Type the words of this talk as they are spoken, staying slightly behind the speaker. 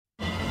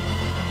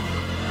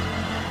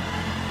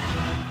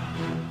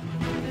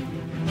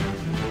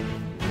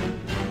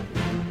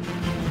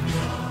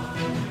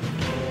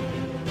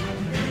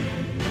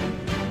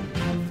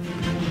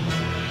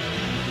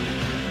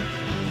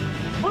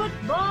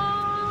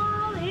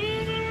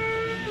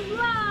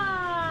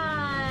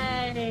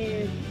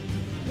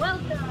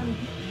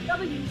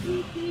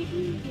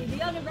WECB,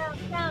 the underground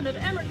sound of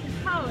Emerson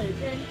College,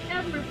 and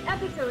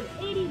episode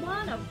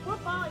 81 of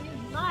Football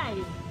is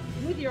Live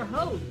with your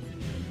hosts,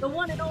 the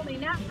one and only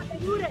Nat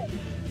Ude,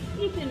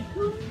 Ethan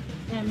Coombs,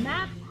 and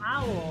Matt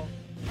Powell.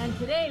 And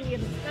today we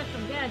have a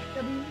special guest,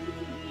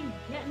 WECB's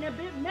getting a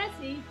bit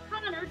messy,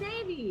 Connor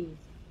Davies.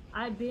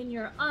 I've been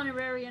your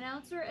honorary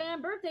announcer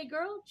and birthday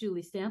girl,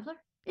 Julie Stampler.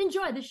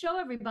 Enjoy the show,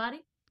 everybody.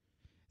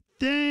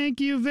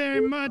 Thank you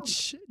very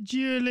much,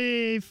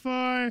 Julie,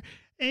 for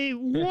a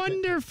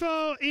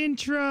wonderful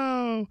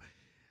intro.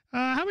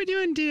 How are we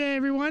doing today,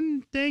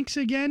 everyone? Thanks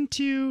again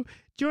to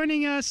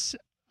joining us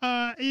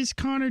is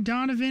Connor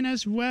Donovan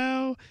as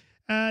well,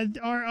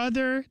 our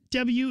other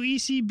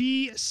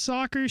WECB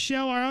soccer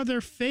show, our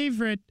other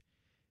favorite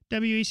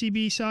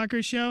WECB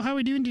soccer show. How are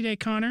we doing today,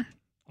 Connor?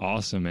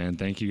 Awesome, man.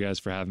 Thank you guys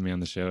for having me on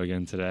the show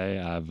again today.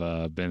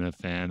 I've been a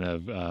fan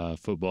of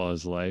Football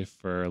is Life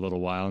for a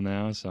little while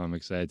now, so I'm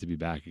excited to be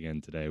back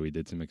again today. We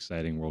did some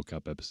exciting World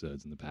Cup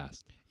episodes in the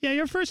past. Yeah,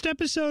 your first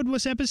episode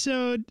was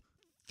episode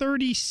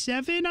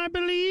 37, I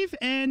believe,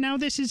 and now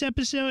this is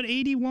episode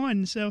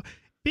 81, so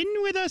been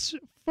with us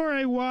for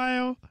a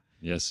while.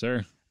 Yes,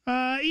 sir.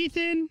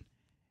 Ethan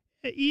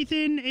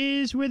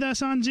is with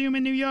us on Zoom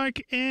in New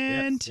York,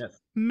 and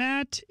yes.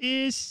 Matt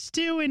is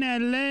still in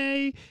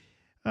LA.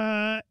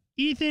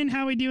 Ethan,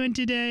 how are we doing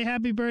today?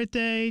 Happy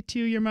birthday to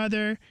your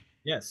mother.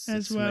 Yes,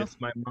 well. It's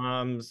my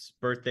mom's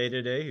birthday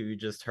today, who you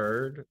just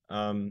heard.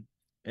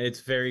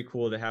 It's very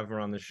cool to have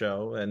her on the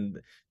show, and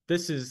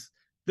this is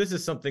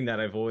something that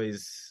I've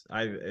always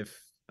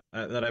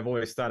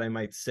thought I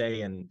might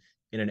say in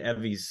an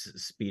Evie's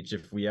speech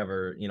if we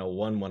ever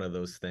won one of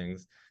those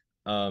things.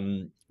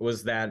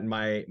 Was that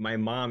my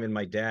mom and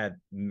my dad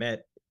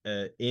met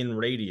in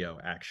radio,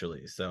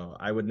 actually, so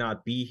I would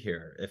not be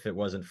here if it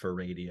wasn't for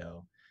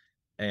radio.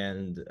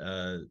 And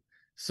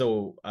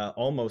so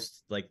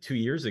almost like 2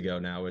 years ago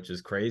now, which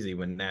is crazy,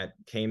 when Nat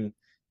came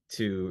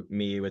to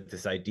me with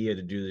this idea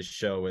to do this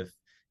show with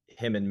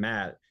him and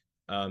Matt,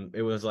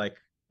 it was a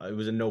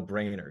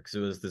no-brainer, because it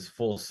was this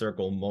full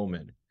circle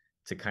moment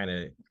to kind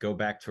of go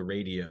back to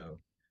radio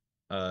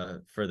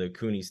for the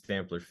Cooney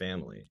Stampler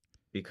family,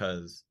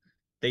 because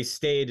they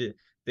stayed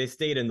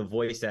in the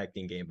voice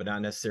acting game, but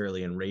not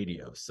necessarily in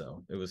radio.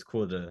 So it was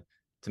cool to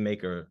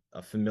make a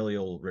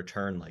familial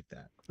return like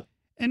that.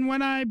 And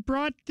when I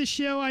brought the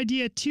show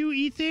idea to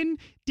Ethan,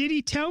 did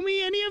he tell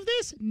me any of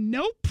this?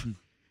 Nope.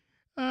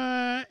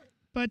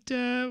 But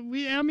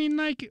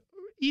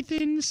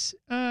Ethan's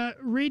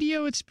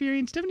radio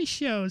experience definitely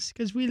shows,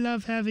 because we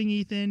love having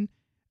Ethan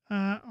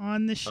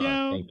on the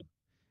show. Thank you.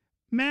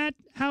 Matt,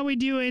 how we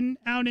doing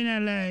out in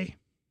LA?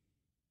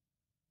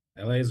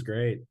 LA is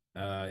great.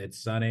 It's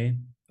sunny.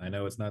 I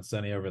know it's not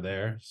sunny over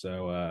there,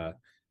 so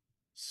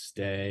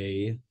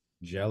stay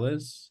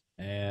jealous.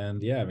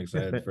 And yeah, I'm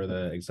excited for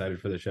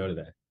the show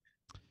today.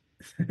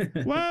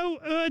 Well,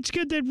 it's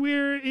good that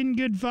we're in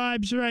good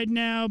vibes right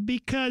now,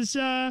 because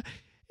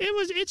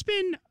it's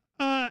been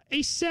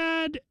a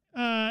sad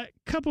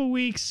couple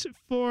weeks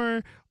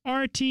for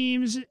our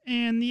teams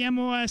and the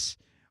MLS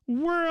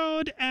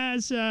world,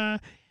 as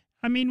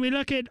we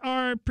look at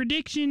our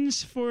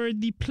predictions for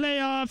the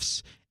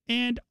playoffs,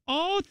 and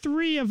all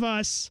three of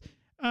us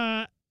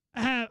are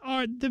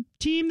the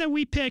team that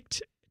we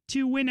picked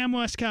to win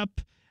MLS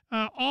Cup.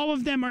 All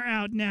of them are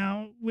out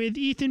now, with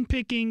Ethan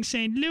picking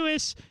St.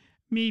 Louis,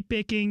 me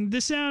picking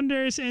the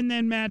Sounders, and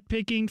then Matt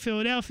picking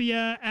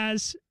Philadelphia,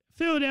 as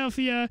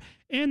Philadelphia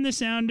and the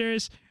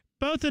Sounders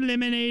both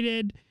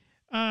eliminated.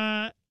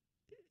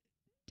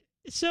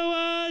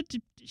 So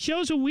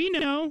shows what we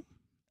know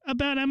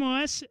about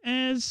MLS,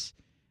 as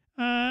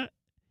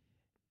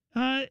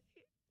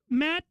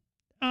Matt,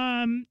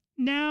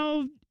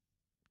 now,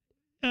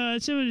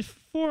 so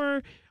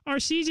for our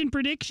season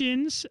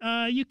predictions,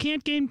 you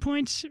can't gain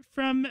points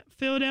from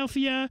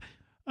Philadelphia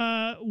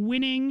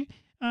winning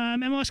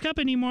MLS Cup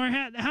anymore.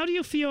 How do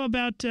you feel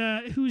about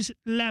who's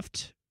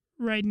left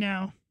right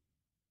now?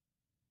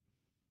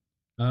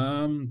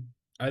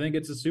 I think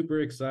it's a super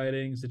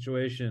exciting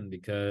situation,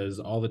 because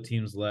all the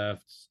teams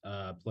left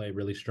play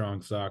really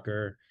strong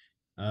soccer.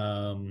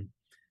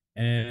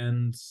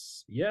 And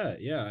yeah,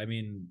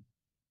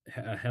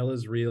 Hell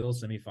is Real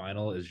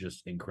semifinal is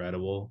just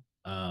incredible.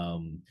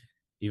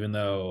 Even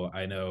though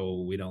I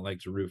know we don't like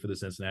to root for the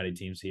Cincinnati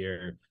teams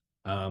here,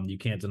 you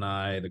can't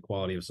deny the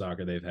quality of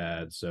soccer they've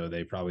had, so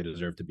they probably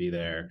deserve to be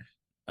there.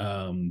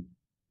 And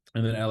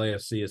then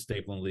LAFC is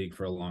staple in league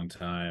for a long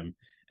time,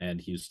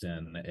 and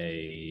Houston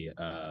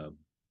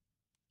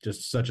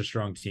just such a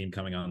strong team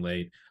coming on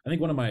late. I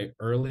think one of my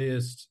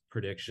earliest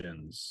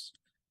predictions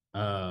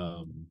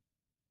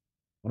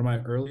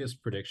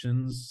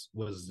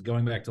was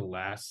going back to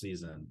last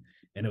season,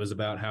 and it was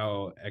about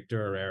how Hector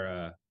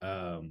Herrera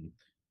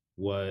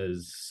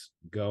was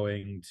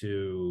going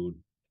to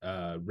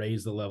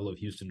raise the level of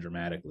Houston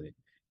dramatically.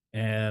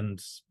 And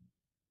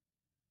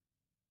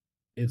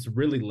it's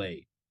really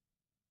late.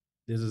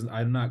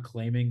 I'm not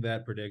claiming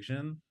that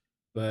prediction,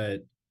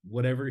 but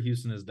whatever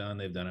Houston has done,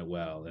 they've done it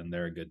well, and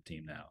they're a good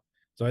team now.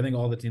 So I think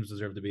all the teams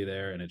deserve to be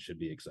there, and it should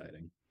be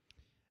exciting.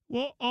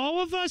 Well,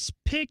 all of us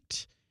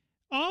picked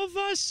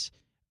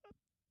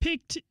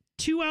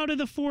 2 out of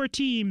the 4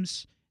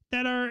 teams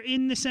that are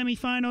in the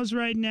semifinals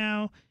right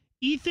now.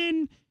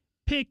 Ethan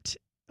picked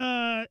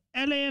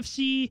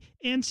LAFC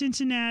and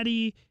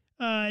Cincinnati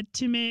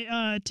to be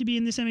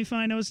in the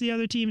semifinals. The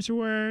other teams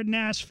were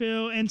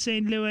Nashville and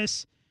St.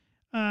 Louis.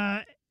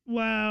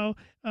 While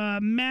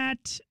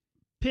Matt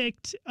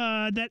picked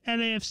that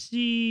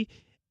LAFC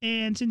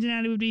and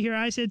Cincinnati would be here.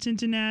 I said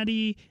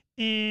Cincinnati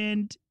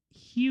and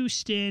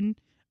Houston.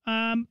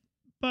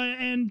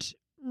 But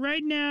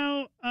right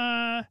now,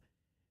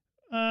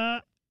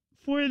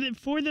 for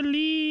the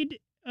lead,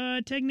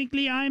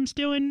 technically I'm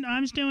still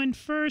in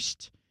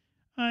first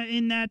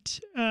in that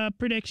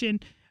prediction.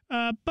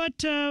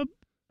 But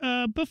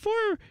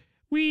before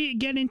we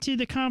get into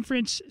the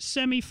conference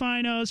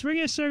semifinals, we're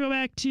gonna circle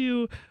back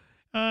to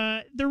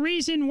the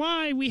reason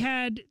why we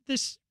had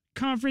this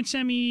conference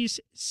semis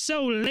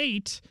so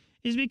late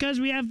is because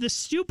we have the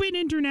stupid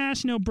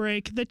international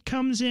break that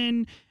comes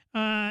in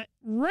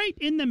right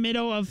in the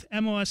middle of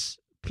MLS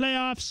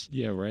playoffs.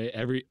 Yeah, right.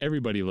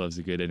 Everybody loves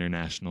a good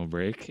international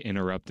break,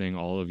 interrupting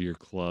all of your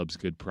club's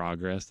good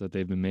progress that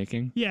they've been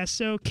making. Yeah,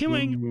 so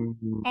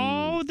killing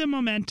all the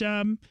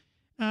momentum.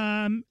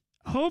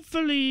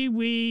 Hopefully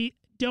we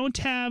don't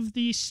have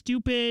the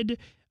stupid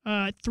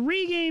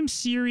 3-game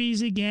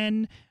series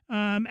again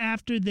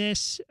after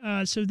this,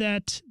 so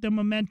that the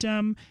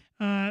momentum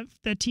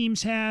that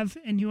teams have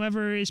and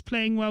whoever is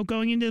playing well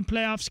going into the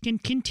playoffs can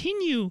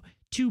continue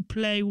to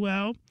play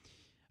well.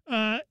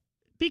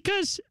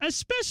 Because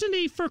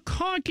especially for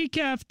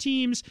CONCACAF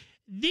teams,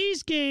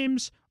 these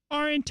games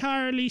are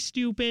entirely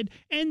stupid,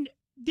 and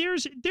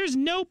there's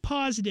no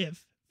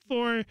positive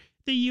for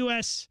the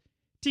U.S.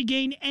 to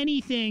gain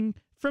anything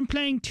from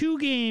playing 2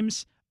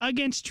 games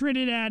against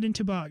Trinidad and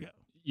Tobago.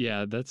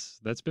 Yeah,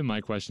 that's been my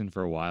question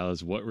for a while,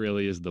 is what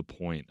really is the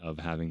point of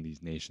having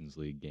these Nations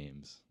League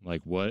games?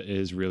 Like, what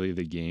is really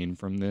the gain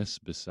from this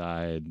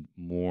beside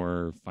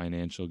more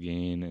financial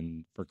gain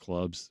and for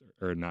clubs,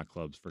 or not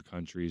clubs, for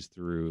countries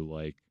through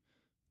like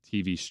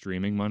TV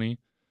streaming money?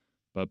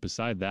 But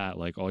beside that,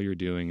 like, all you're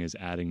doing is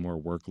adding more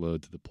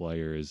workload to the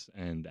players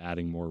and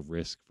adding more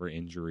risk for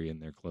injury in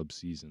their club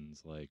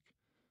seasons. Like,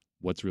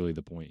 what's really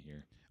the point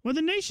here? Well,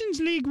 the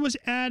Nations League was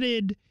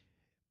added.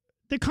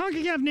 The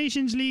CONCACAF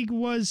Nations League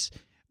was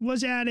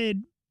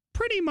added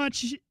pretty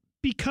much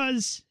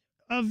because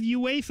of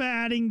UEFA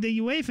adding the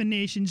UEFA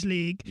Nations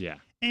League. Yeah.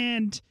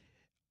 And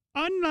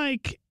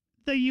unlike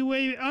the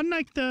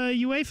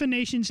UEFA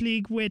Nations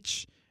League,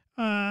 which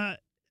I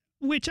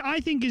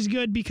think is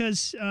good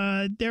because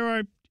there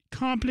are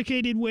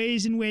complicated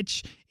ways in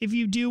which if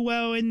you do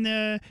well in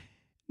the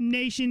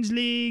Nations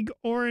League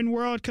or in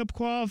World Cup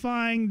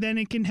qualifying, then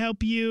it can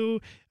help you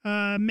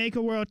make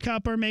a World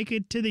Cup or make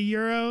it to the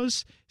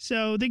Euros.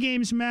 So the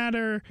games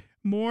matter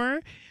more.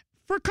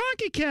 For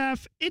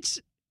CONCACAF, it's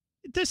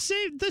the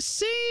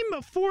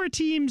same 4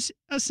 teams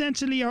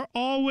essentially are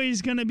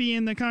always going to be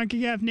in the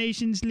CONCACAF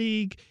Nations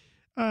League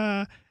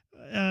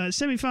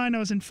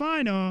semifinals and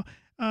final.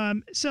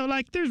 So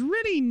like there's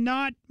really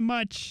not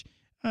much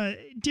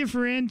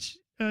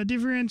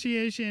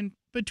differentiation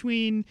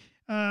between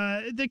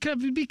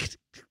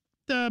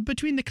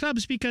between the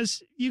clubs,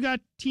 because you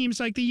got teams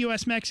like the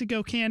U.S.,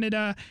 Mexico,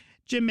 Canada,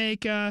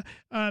 Jamaica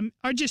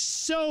are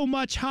just so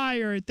much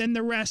higher than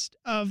the rest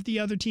of the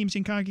other teams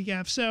in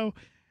CONCACAF. So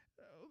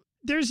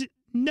there's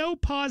no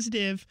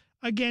positive,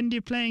 again,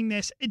 to playing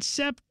this,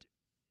 except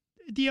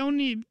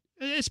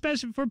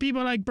especially for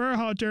people like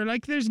Berhalter,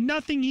 like there's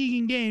nothing he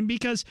can gain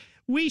because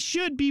we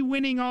should be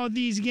winning all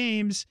these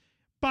games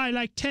by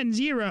like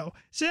 10-0.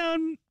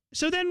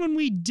 So then when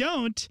we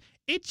don't,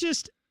 it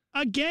just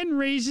again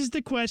raises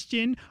the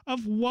question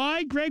of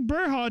why Greg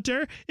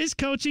Berhalter is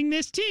coaching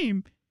this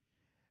team.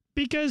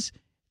 Because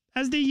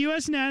as the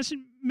U.S.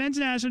 men's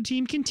national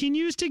team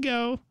continues to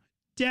go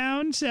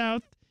down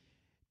south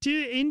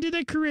into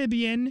the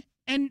Caribbean,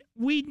 and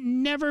we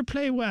never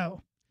play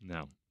well.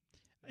 No,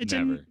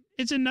 never.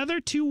 It's another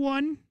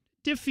 2-1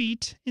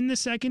 defeat in the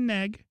second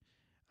leg.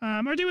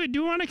 Or do we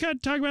want to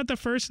talk about the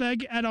first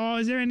leg at all?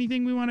 Is there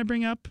anything we want to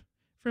bring up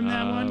from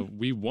that one?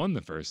 We won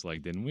the first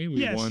leg, didn't we?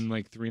 We won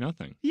like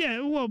 3-0. Yeah,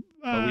 well,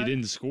 but we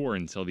didn't score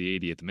until the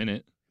 80th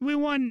minute. We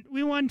won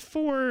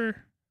 4.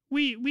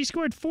 We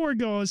scored 4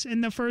 goals,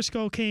 and the first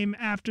goal came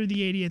after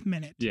the 80th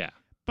minute. Yeah.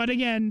 But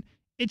again,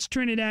 it's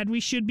Trinidad. We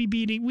should be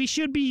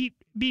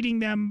beating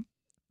them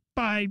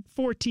by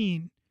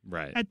 14.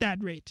 Right. At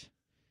that rate.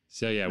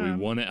 So yeah, we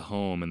won at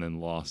home and then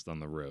lost on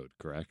the road,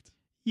 correct?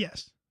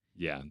 Yes.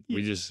 Yeah.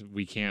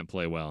 We can't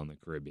play well in the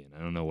Caribbean. I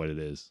don't know what it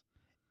is.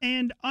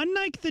 And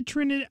unlike the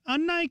Trinidad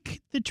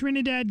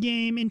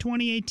game in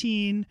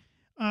 2018,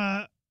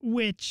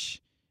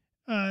 which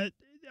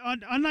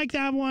unlike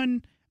that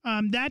one,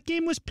 that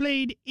game was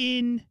played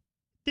in.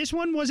 This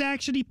one was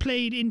actually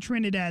played in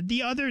Trinidad.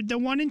 The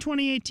one in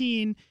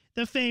 2018,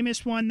 the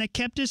famous one that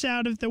kept us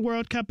out of the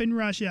World Cup in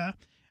Russia.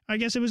 I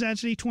guess it was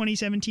actually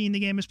 2017 the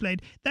game was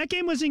played. That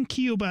game was in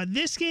Cuba.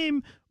 This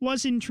game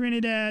was in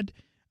Trinidad.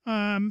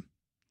 And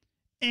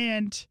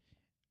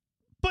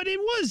but it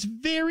was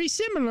very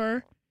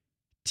similar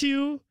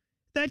to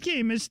that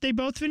game, as they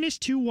both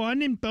finished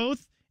 2-1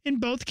 in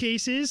both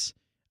cases.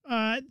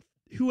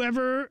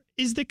 Whoever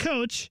is the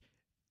coach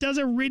does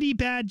a really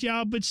bad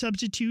job with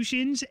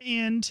substitutions,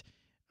 and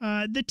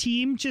the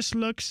team just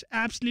looks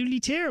absolutely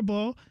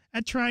terrible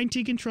at trying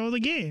to control the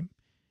game.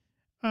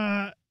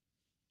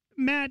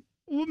 Matt,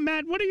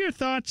 what are your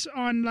thoughts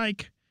on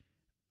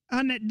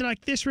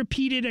this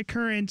repeated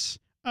occurrence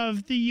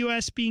of the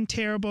U.S. being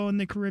terrible in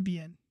the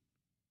Caribbean?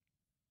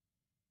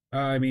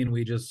 I mean,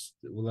 we just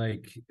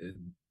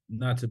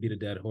not to beat a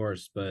dead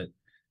horse, but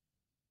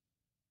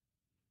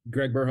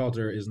Greg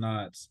Berhalter is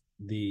not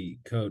the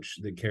coach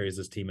that carries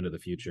this team into the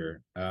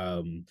future.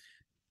 The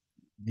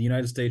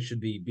United States should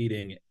be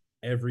beating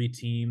every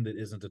team that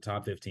isn't a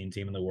top 15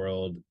 team in the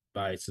world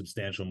by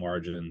substantial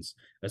margins,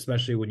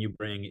 especially when you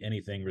bring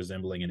anything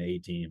resembling an A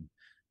team.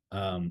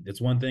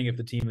 It's one thing if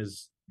the team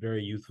is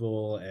very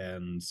youthful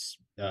and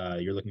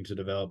you're looking to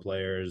develop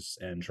players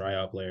and try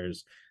out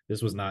players.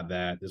 This was not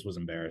that. This was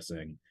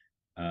embarrassing.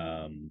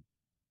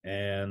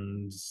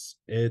 And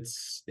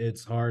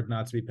it's hard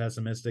not to be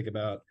pessimistic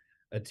about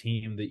a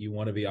team that you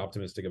want to be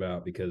optimistic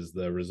about, because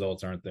the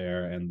results aren't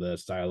there and the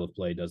style of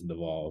play doesn't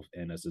evolve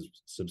in a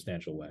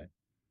substantial way.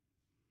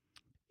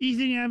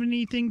 Ethan, you have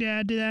anything to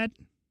add to that?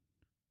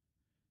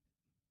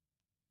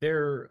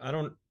 I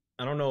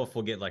don't know if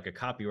we'll get like a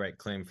copyright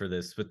claim for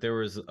this, but there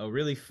was a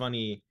really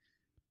funny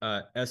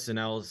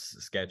SNL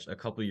sketch a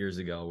couple years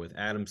ago with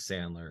Adam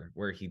Sandler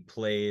where he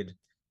played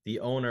the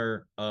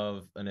owner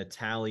of an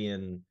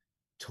Italian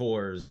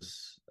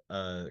tours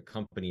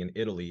company in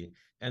Italy.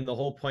 And the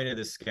whole point of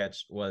this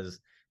sketch was,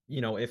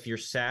 if you're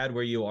sad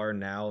where you are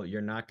now,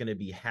 you're not going to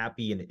be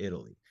happy in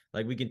Italy.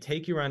 Like, we can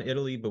take you around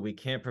Italy, but we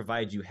can't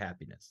provide you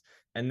happiness.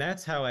 And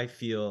that's how I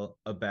feel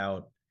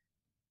about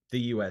the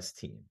U.S.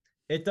 team.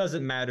 It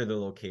doesn't matter the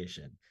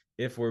location.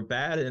 If we're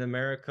bad in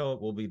America,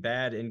 we'll be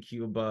bad in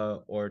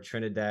Cuba or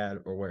Trinidad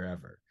or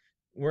wherever.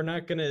 We're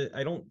not gonna.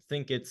 I don't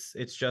think it's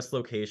just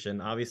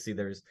location. Obviously,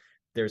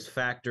 there's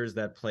factors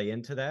that play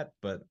into that,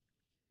 but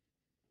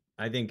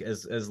I think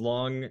as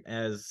long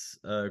as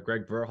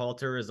Greg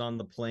Berhalter is on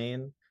the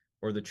plane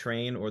or the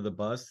train or the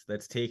bus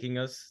that's taking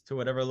us to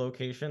whatever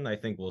location, I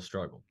think we'll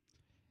struggle.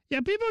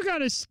 Yeah, people got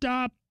to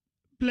stop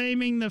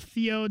blaming the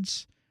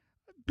fields.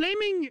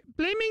 Blaming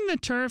the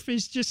turf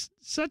is just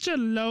such a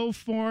low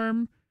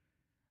form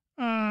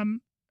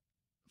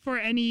for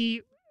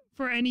any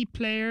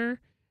player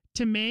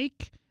to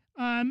make.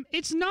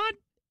 It's not,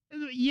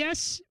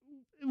 yes,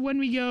 when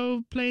we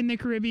go play in the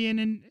Caribbean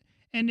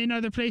and in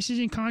other places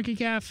in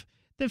CONCACAF,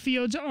 the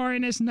fields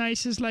aren't as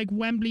nice as like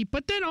Wembley.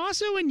 But then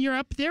also in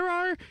Europe, there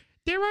are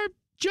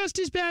just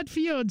as bad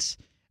fields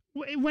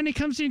when it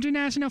comes to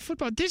international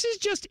football. This is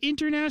just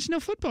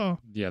international football.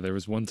 Yeah, there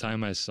was one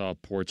time I saw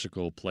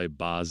Portugal play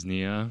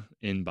Bosnia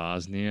in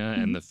Bosnia,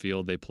 and the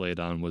field they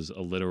played on was a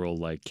literal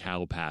like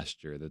cow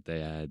pasture that they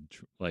had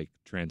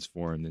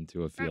transformed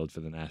into a field for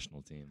the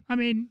national team. I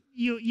mean,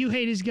 you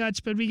hate his guts,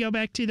 but we go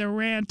back to the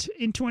rant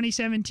in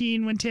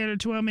 2017 when Taylor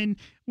Twellman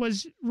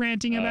was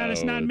ranting about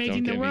us not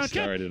making the World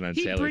Cup.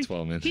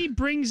 He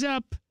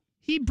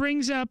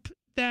brings up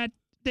that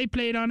they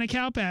played on a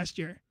cow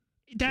pasture.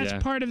 That's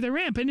part of the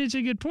ramp, and it's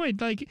a good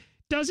point. Like,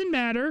 doesn't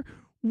matter.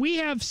 We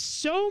have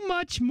so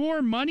much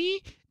more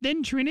money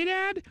than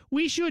Trinidad.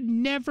 We should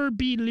never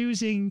be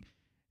losing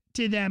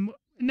to them.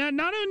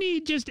 Not only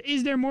just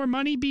is there more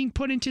money being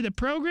put into the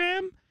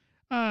program,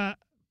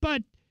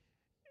 but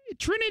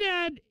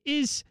Trinidad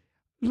is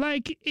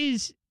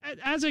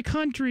as a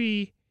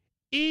country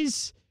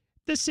is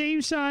the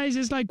same size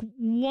as like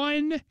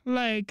one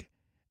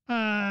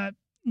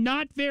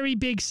not very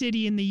big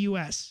city in the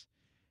U.S.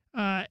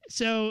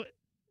 So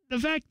the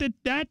fact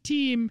that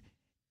team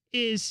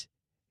is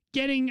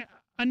getting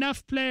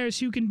enough players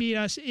who can beat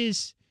us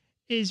is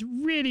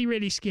really,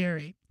 really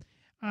scary.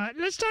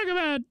 Let's talk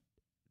about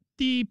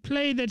the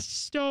play that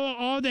stole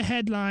all the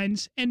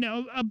headlines and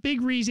a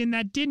big reason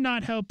that did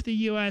not help the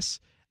U.S.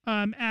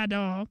 At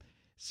all.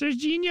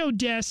 Serginho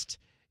Dest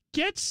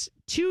gets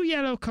 2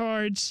 yellow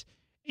cards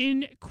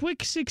in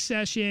quick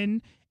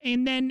succession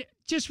and then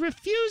just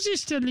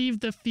refuses to leave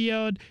the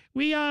field.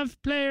 We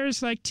have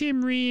players like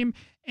Tim Ream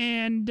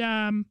and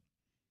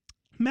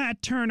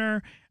Matt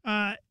Turner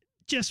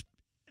just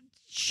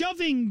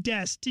shoving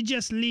Dest to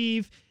just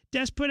leave.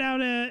 Dest put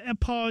out an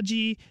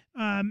apology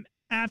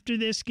after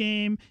this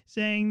game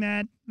saying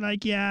that,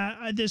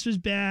 this was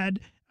bad.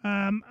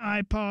 I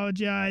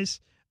apologize.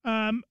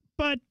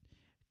 But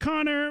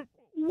Connor,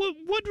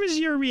 what was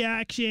your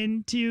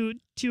reaction to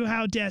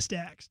how Dest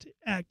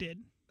acted?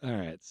 All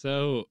right,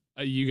 so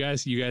you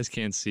guys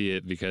can't see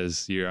it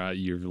because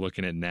you're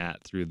looking at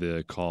Nat through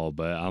the call,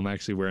 but I'm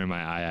actually wearing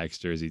my Ajax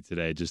jersey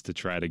today just to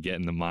try to get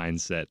in the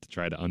mindset to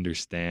try to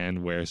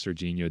understand where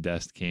Serginho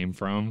Dest came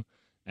from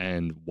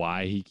and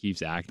why he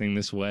keeps acting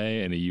this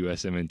way in a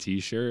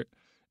USMNT shirt.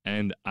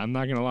 And I'm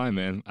not gonna lie,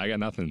 man, I got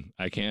nothing.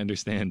 I can't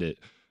understand it.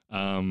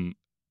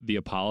 The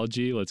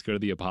apology. Let's go to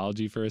the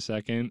apology for a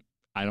second.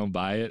 I don't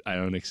buy it. I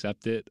don't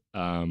accept it.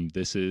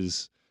 This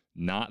is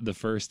not the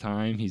first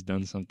time he's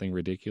done something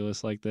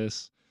ridiculous like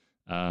this.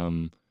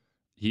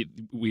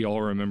 We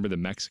all remember the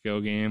Mexico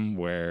game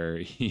where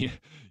he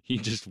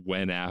just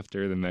went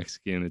after the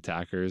Mexican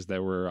attackers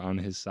that were on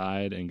his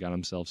side and got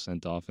himself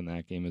sent off in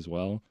that game as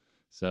well.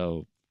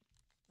 So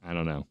I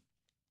don't know.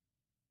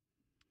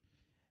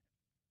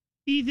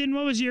 Ethan,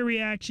 what was your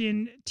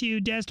reaction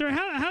to Dest, or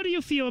how do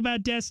you feel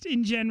about Dest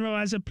in general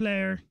as a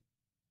player?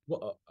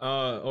 Well,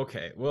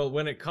 okay. Well,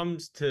 when it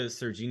comes to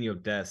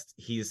Serginho Dest,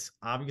 he's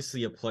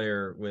obviously a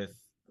player with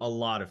a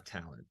lot of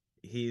talent.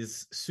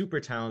 He's super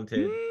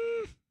talented.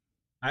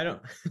 I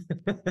don't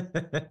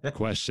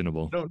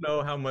questionable. I don't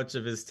know how much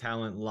of his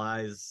talent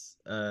lies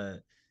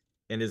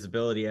in his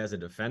ability as a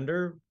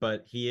defender,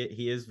 but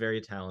he is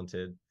very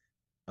talented.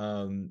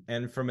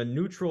 And from a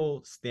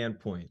neutral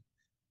standpoint,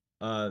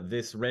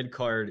 this red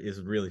card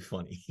is really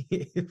funny.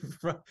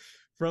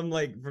 from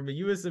a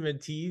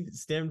USMNT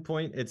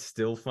standpoint, it's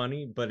still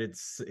funny, but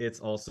it's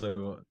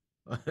also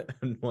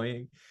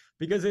annoying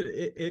because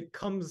it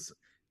comes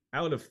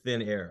out of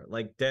thin air.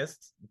 Like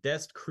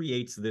Dest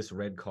creates this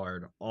red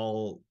card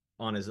all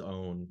on his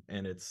own,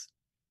 and it's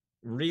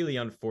really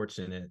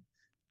unfortunate.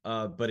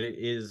 But it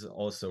is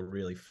also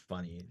really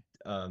funny.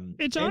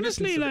 It's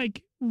honestly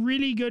like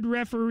really good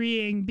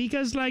refereeing,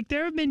 because like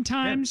there have been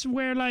times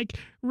where like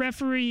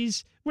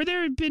referees, where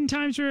there have been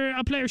times where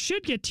a player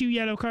should get 2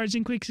 yellow cards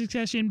in quick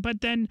succession,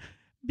 but then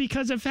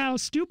because of how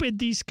stupid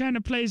these kind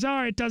of plays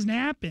are, it doesn't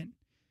happen.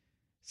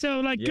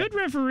 So like good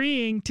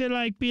refereeing to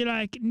like be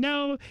like,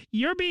 no,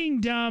 you're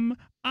being dumb.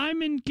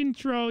 I'm in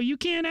control. You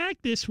can't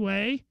act this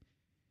way.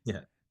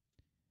 Yeah.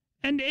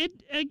 And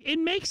it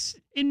makes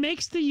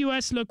the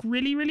US look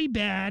really, really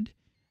bad.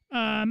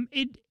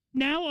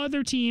 Now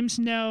other teams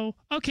know,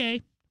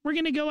 okay, we're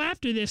going to go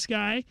after this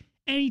guy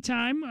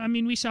anytime. I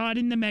mean, we saw it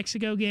in the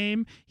Mexico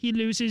game. He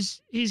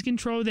loses his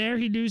control there.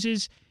 He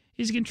loses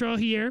his control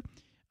here.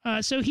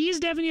 So he is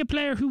definitely a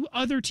player who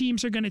other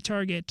teams are going to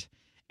target.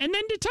 And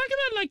then to talk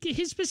about like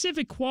his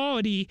specific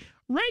quality,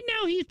 right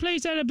now he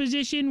plays at a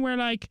position where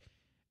like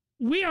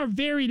we are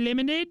very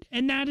limited,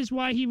 and that is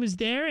why he was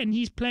there, and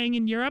he's playing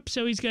in Europe,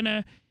 so he's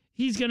gonna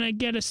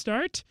get a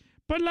start.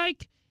 But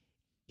like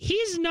he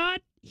is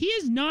not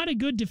a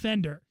good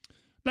defender.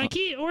 Like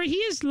he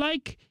plays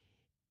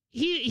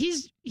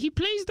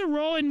the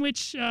role in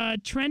which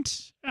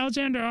Trent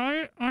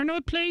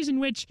Alexander-Arnold plays, in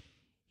which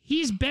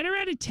he's better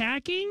at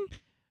attacking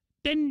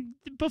than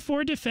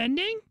before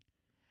defending.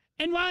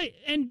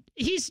 And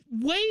he's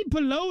way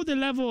below the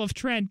level of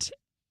Trent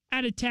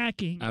at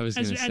attacking. I was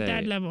going to say, at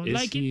that level.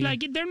 Like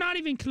they're not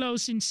even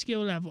close in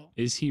skill level.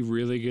 Is he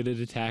really good at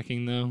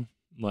attacking though?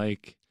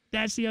 Like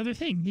that's the other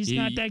thing. He's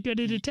not that good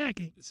at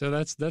attacking. So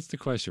that's the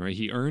question, right?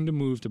 He earned a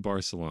move to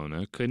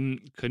Barcelona,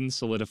 couldn't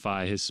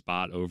solidify his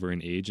spot over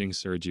an aging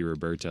Sergi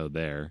Roberto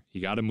there. He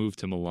got a move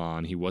to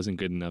Milan. He wasn't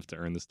good enough to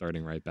earn the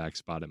starting right back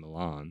spot at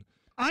Milan.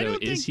 So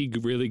is he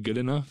really good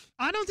enough?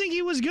 I don't think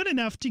he was good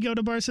enough to go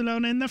to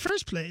Barcelona in the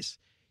first place.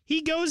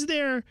 He goes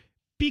there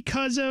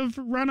because of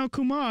Ronald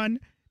Koeman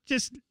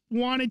just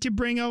wanted to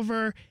bring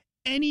over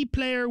any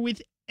player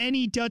with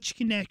any Dutch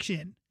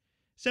connection.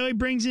 So he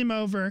brings him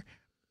over.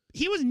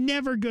 He was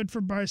never good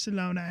for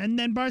Barcelona. And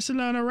then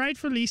Barcelona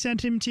rightfully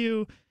sent him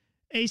to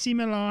AC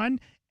Milan.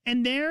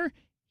 And there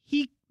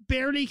he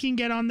barely can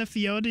get on the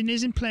field and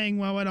isn't playing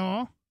well at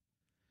all.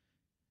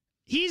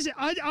 He's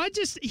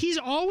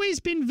always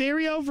been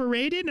very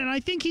overrated, and I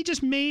think he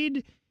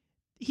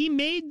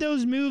made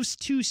those moves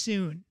too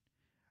soon.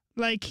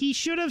 Like he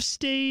should have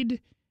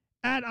stayed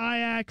at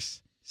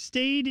Ajax,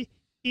 stayed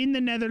in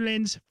the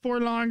Netherlands for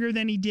longer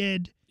than he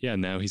did. Yeah,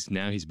 now he's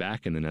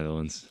back in the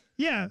Netherlands.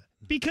 Yeah,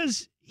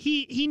 because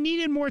he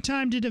needed more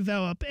time to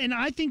develop, and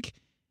I think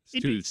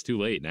it's too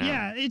late now.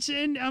 Yeah,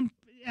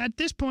 at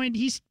this point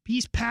he's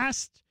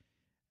past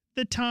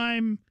the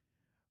time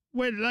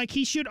where like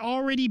he should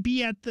already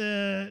be at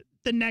the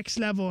next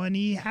level, and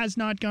he has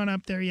not gone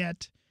up there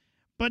yet.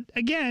 But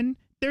again,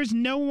 there's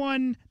no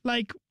one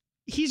like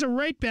he's a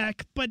right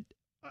back, but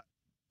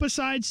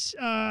besides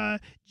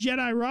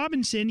Jedi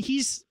Robinson,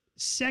 he's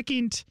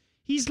second.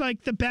 He's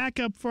like the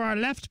backup for our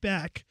left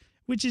back,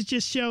 which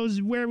just shows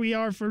where we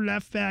are for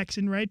left backs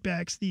and right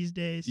backs these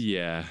days.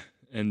 Yeah,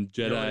 and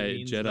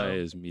Jedi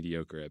is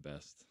mediocre at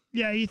best.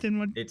 Yeah, Ethan,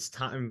 what? It's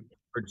time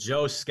for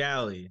Joe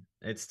Scally.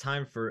 It's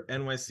time for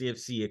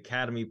NYCFC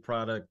Academy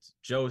product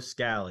Joe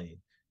Scally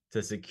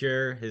to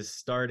secure his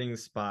starting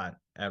spot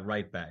at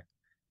right back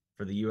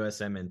for the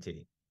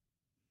USMNT.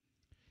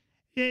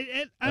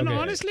 And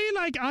honestly,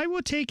 like I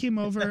will take him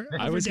over.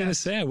 I was going to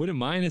say I wouldn't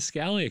mind a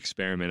Scally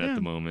experiment at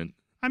the moment.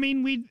 I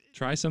mean, we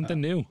try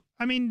something new.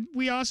 I mean,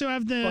 we also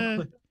have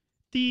we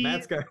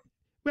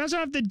also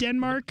have the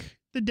Denmark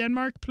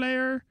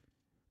player,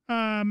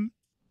 the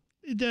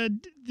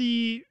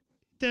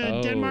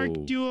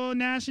Denmark dual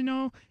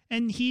national,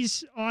 and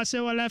he's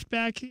also a left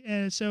back.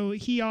 So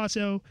he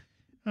also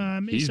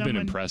he's been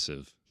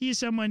impressive. He's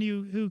someone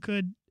who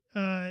could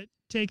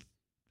take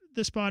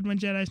the spot when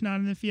Jedi's not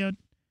in the field.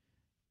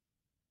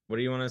 What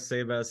do you want to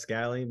say about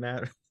Scally,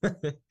 Matt?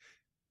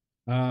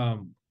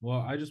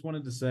 Well, I just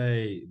wanted to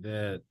say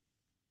that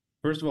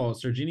first of all,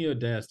 Serginho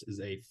Dest is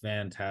a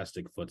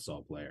fantastic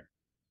futsal player.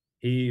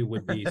 He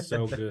would be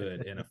so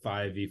good in a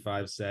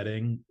 5v5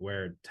 setting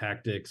where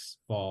tactics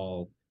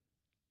fall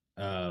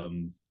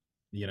um,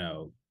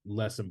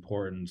 less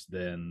important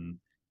than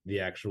the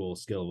actual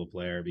skill of a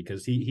player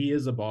because he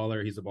is a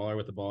baller. He's a baller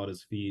with the ball at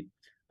his feet.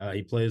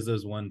 He plays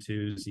those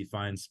 1-2s. He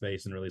finds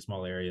space in really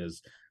small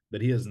areas,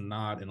 but he is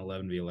not an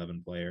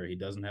 11v11 player. He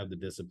doesn't have the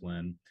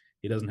discipline.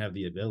 He doesn't have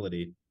the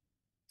ability.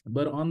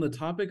 But on the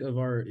topic of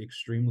our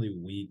extremely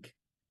weak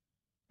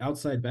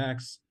outside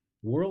backs,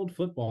 world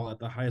football at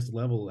the highest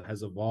level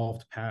has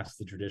evolved past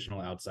the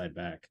traditional outside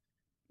back.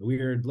 We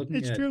are looking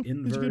It's at true. It's a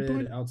good point.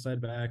 inverted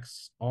outside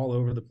backs all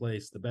over the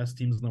place. The best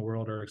teams in the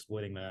world are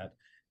exploiting that.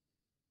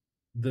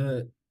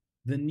 The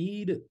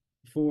need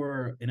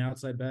for an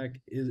outside back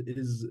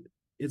is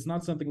it's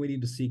not something we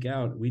need to seek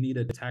out. We need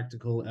a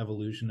tactical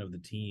evolution of the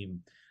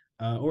team,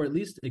 or at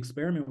least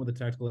experiment with a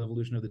tactical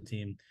evolution of the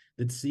team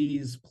that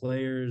sees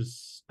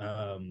players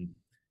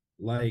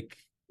like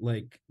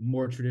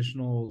more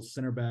traditional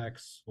center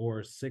backs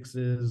or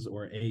sixes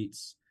or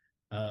eights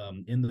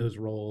in those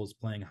roles,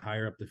 playing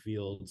higher up the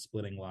field,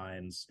 splitting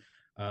lines,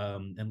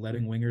 and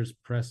letting wingers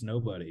press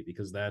nobody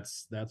because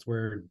that's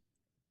where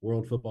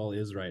world football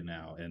is right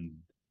now.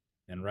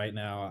 And right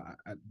now,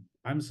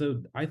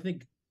 I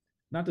think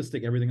not to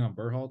stick everything on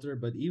Berhalter,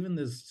 but even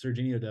this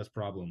Serginho Dest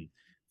problem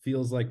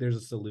feels like there's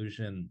a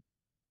solution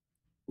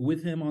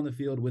with him on the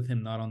field, with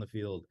him not on the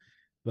field,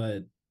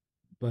 but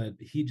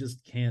he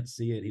just can't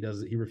see it.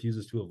 He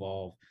refuses to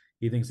evolve.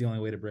 He thinks the only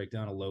way to break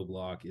down a low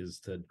block is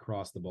to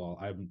cross the ball.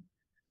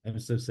 I'm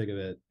so sick of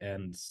it.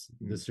 And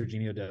the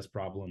Serginho Dest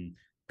problem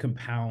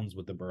compounds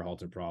with the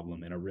Berhalter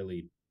problem in a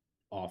really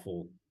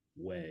awful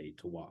way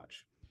to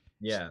watch.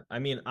 Yeah, I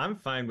mean, I'm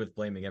fine with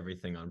blaming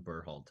everything on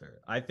Berhalter.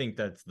 I think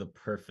that's the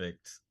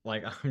perfect.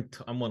 Like,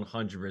 I'm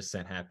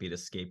 100% happy to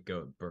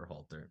scapegoat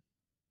Berhalter.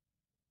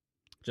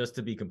 Just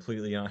to be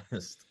completely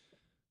honest.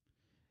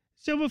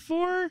 So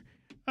before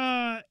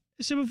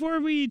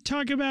we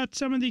talk about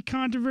some of the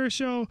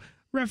controversial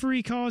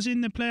referee calls in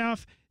the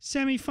playoff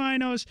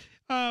semifinals,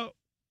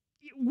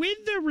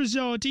 with the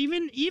result,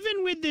 even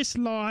with this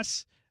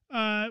loss,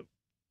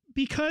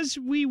 because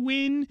we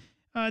win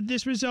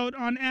this result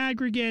on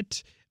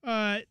aggregate,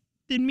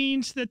 it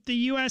means that the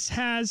U.S.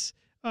 has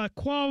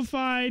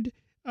qualified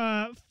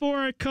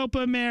for Copa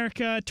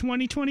America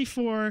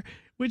 2024,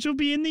 which will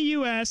be in the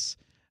U.S.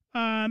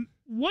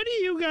 What do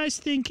you guys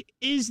think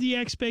is the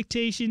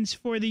expectations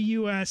for the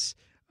U.S.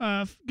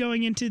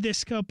 Going into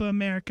this Copa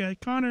America?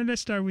 Connor,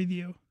 let's start with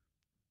you.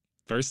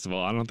 First of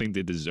all, I don't think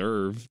they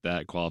deserve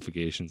that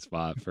qualification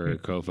spot for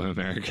Copa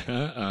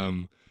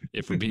America.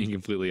 If we're being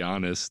completely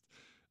honest,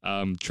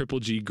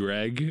 Triple G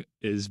Greg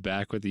is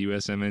back with the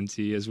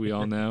USMNT, as we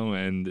all know,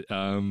 and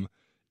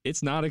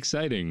it's not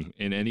exciting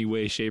in any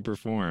way, shape, or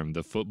form.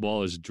 The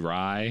football is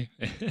dry.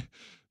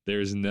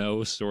 There's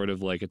no sort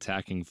of like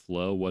attacking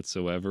flow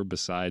whatsoever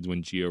besides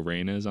when Gio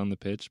Reyna is on the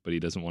pitch, but he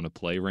doesn't want to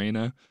play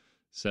Reyna.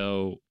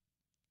 So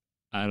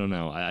I don't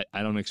know.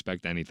 I don't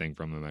expect anything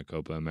from him at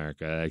Copa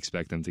America. I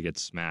expect them to get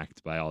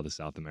smacked by all the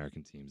South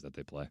American teams that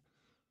they play.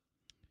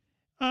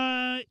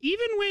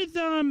 Even with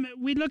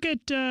we look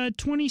at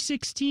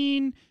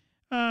 2016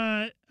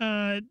 Copa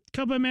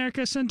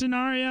America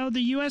Centenario,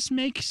 the U.S.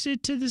 makes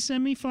it to the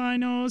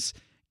semifinals,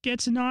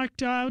 gets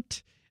knocked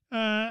out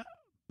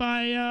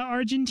by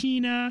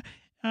Argentina,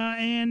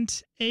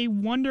 and a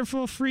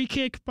wonderful free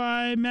kick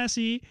by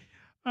Messi.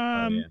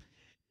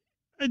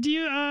 Do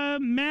you,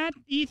 Matt,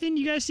 Ethan,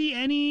 you guys see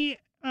any?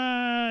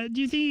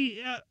 Do you think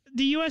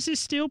the U.S. is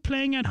still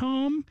playing at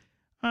home?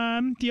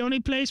 The only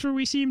place where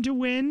we seem to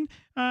win.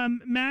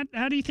 Matt,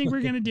 how do you think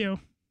we're gonna do?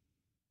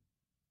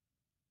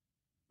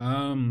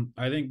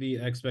 I think the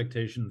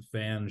expectation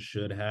fans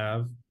should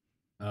have,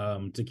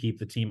 to keep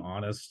the team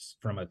honest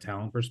from a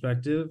talent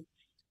perspective,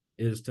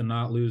 is to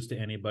not lose to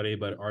anybody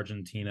but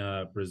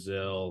Argentina,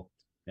 Brazil,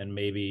 and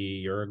maybe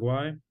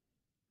Uruguay.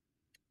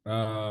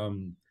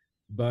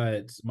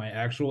 But my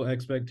actual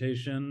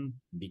expectation,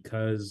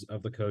 because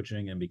of the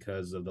coaching and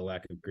because of the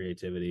lack of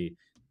creativity,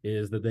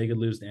 is that they could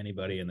lose to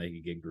anybody and they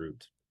could get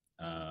grouped.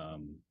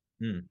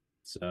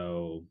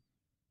 So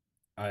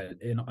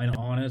an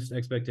honest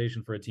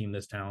expectation for a team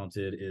this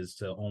talented is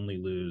to only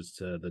lose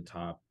to the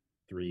top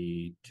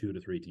 2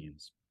 to 3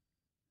 teams.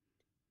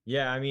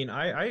 Yeah, I mean,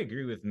 I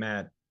agree with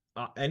Matt.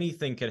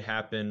 Anything could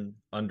happen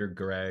under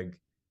Greg.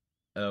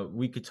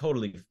 We could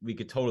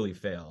totally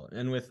fail.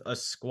 And with a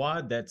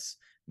squad that's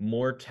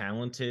more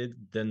talented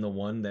than the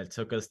one that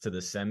took us to the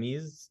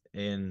semis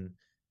in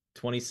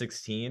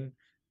 2016,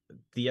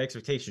 the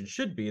expectation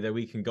should be that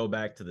we can go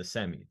back to the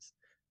semis,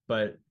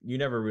 but you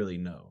never really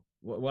know.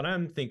 What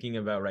I'm thinking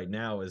about right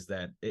now is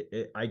that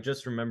I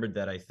just remembered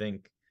that I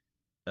think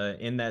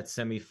in that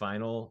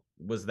semifinal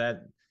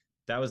that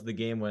was the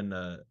game when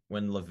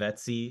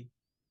Lavezzi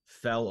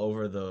fell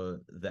over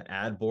the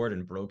ad board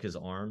and broke his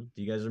arm.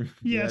 Do you guys remember?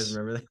 Yes. You guys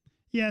remember that?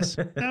 Yes,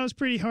 that was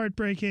pretty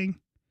heartbreaking.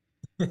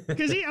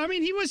 Because he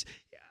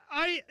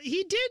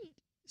did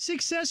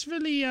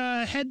successfully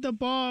head the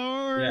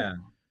ball, Yeah.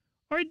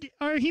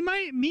 or he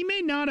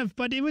may not have,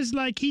 but it was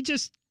like he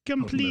just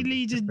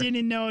completely just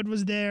didn't know it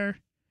was there.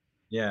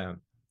 Yeah.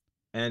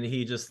 And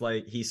he just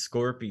like he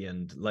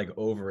scorpioned like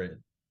over it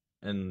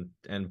and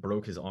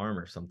broke his arm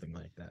or something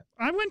like that.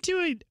 I went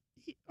to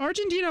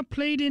Argentina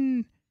played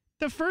in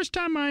the first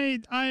time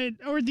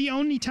or the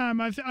only time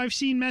I've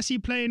seen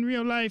Messi play in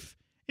real life.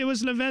 It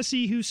was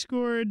Lavezzi who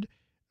scored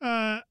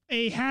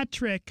a hat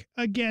trick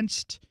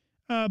against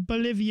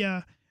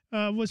Bolivia.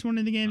 Was one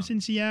of the games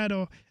in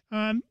Seattle.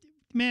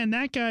 Man,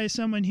 that guy is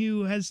someone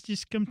who has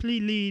just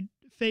completely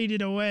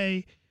faded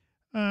away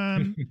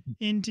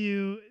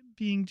into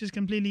being just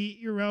completely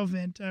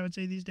irrelevant, I would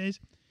say, these days.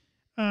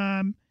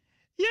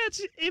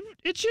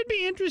 It should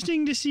be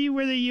interesting to see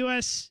where the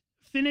U.S.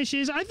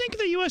 finishes. I think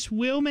the U.S.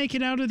 will make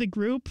it out of the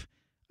group.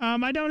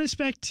 I don't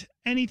expect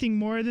anything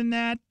more than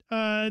that.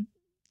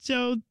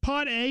 So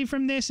pot A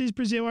from this is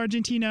Brazil,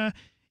 Argentina,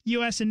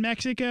 U.S., and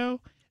Mexico.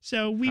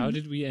 So how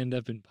did we end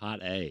up in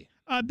pot A?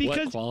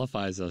 Because what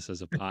qualifies us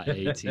as a pot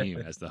A team?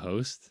 As the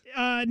host?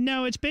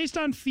 No, it's based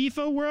on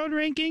FIFA World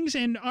Rankings,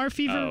 and our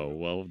FIFA. Oh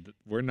well,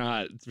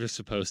 we're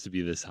supposed to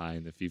be this high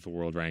in the FIFA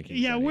World Rankings.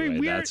 Yeah, anyway.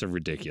 we're that's a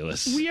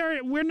ridiculous.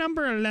 We're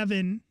number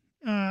 11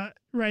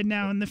 right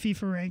now in the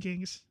FIFA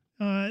rankings.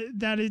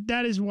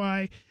 That is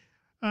why.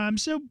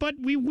 But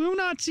we will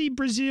not see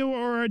Brazil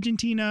or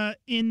Argentina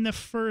in the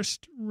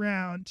first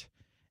round,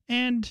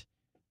 and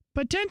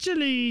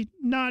potentially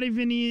not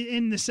even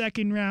in the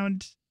second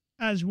round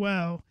as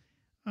well.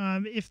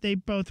 If they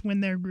both win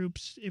their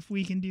groups, if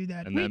we can do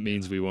that. And that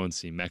means we won't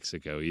see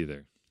Mexico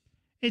either.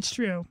 It's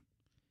true.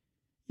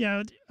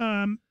 Yeah.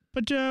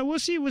 But we'll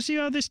see. We'll see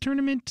how this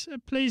tournament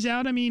plays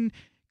out. I mean,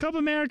 Copa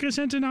America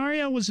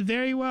Centenario was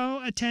very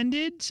well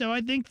attended, so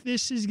I think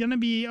this is going to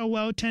be a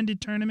well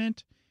attended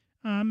tournament.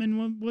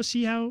 And we'll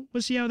see how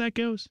that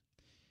goes.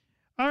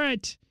 All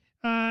right.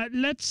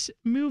 Let's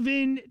move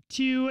in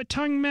to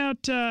talking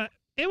about.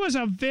 It was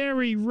a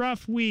very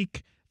rough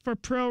week for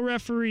pro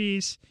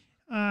referees.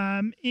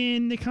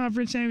 In the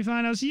conference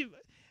semifinals,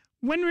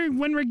 when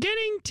we're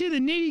getting to the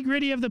nitty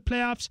gritty of the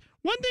playoffs,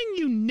 one thing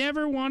you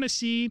never want to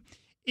see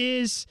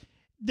is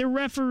the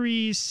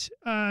referees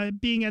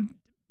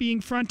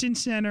being front and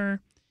center,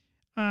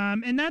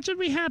 and that's what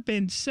we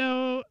happened.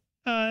 So,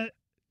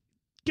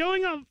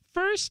 going up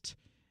first,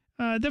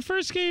 the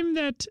first game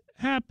that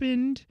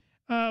happened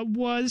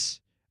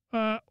was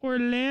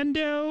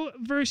Orlando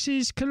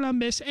versus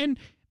Columbus, and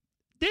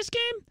this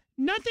game,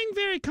 nothing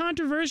very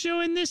controversial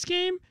in this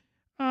game.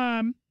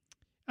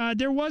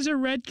 There was a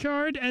red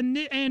card,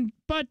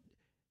 but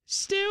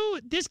still,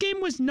 this game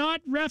was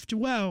not reffed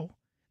well.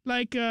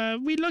 Like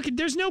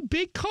there's no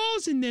big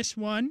calls in this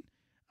one,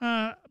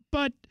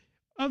 but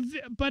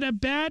a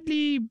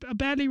badly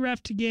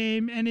reffed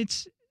game, and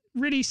it's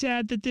really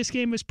sad that this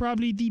game was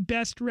probably the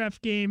best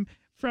ref game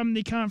from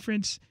the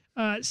conference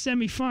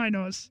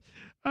semifinals.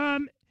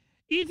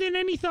 Ethan,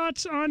 any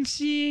thoughts on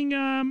seeing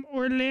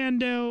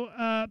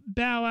Orlando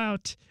bow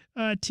out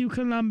to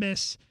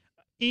Columbus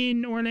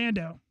in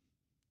Orlando?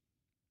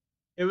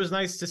 It was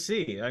nice to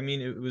see. I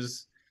mean, it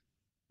was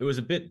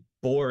a bit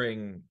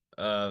boring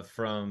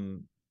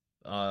from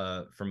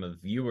a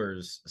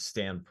viewer's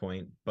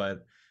standpoint,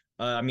 but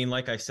I mean,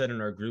 like I said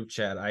in our group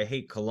chat, I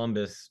hate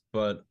Columbus,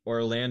 but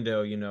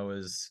Orlando,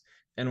 is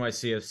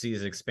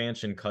NYCFC's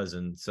expansion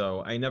cousin,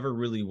 so I never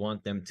really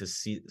want them to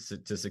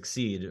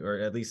succeed, or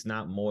at least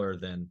not more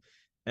than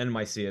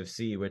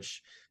NYCFC,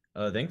 which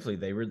thankfully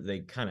they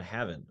kind of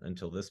haven't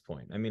until this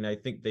point. I mean, I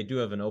think they do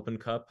have an open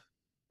cup,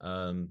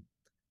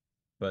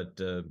 but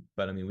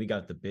I mean, we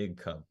got the big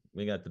cup,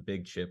 we got the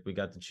big chip, we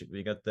got the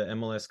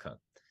MLS Cup.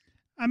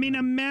 I mean,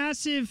 a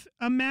massive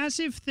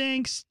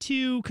thanks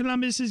to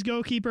Columbus's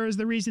goalkeeper is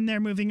the reason they're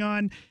moving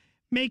on,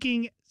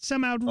 making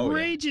some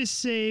outrageous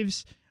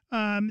saves.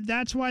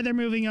 That's why they're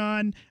moving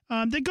on.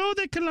 The goal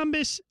that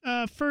Columbus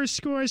first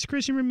scores,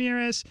 Christian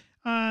Ramirez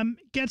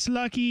gets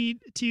lucky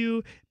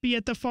to be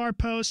at the far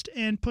post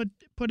and put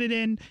it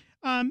in.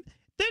 Then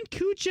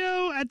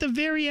Cucho at the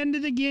very end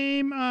of the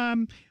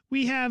game,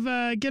 we have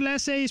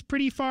Gillespie is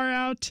pretty far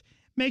out,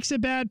 makes a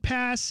bad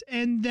pass,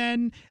 and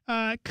then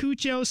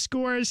Cucho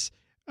scores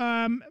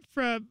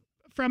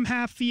from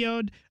half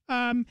field.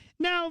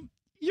 Now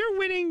you're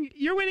winning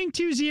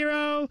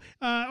 2-0.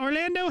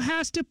 Orlando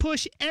has to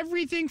push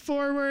everything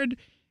forward.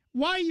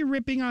 Why are you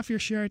ripping off your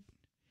shirt?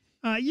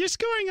 You're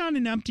scoring on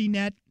an empty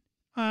net.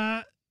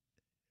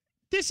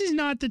 This is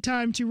not the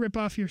time to rip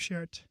off your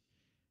shirt.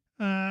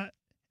 And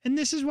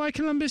this is why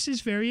Columbus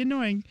is very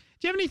annoying.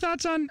 Do you have any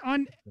thoughts on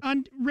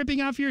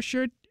ripping off your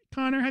shirt,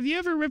 Connor? Have you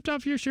ever ripped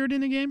off your shirt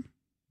in a game?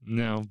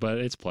 No, but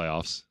it's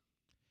playoffs.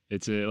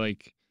 It's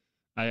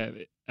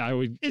I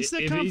would. It's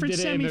the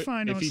conference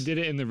semifinals. If he did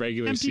it in the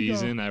regular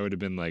season, I would have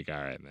been like,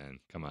 all right, man,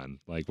 come on.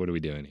 Like, what are we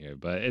doing here?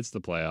 But it's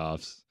the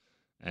playoffs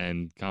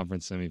and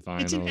conference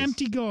semifinals. It's an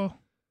empty goal.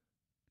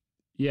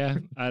 Yeah,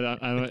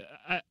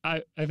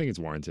 I think it's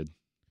warranted.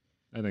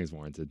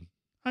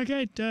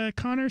 Okay,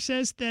 Connor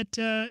says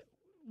that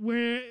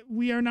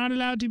we are not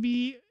allowed to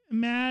be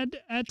mad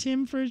at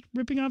Tim for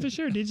ripping off his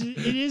shirt. It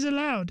is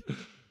allowed.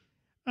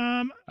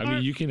 I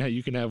mean, you can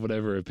have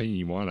whatever opinion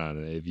you want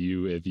on it. If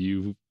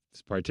you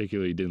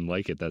particularly didn't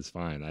like it, that's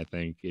fine. I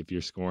think if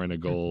you're scoring a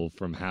goal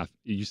from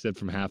you said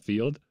from half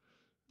field?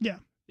 Yeah.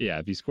 Yeah,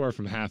 if you score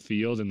from half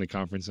field in the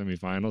conference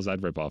semifinals,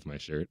 I'd rip off my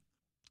shirt.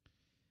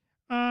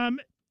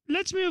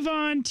 Let's move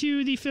on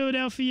to the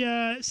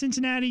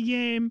Philadelphia-Cincinnati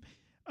game,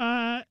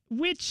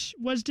 which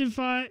was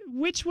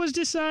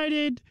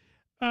decided,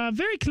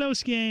 very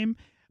close game,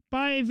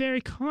 by a very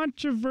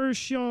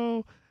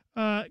controversial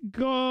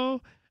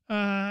goal.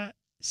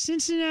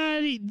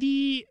 Cincinnati,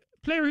 the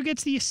player who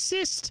gets the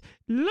assist,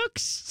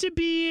 looks to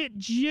be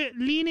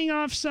leaning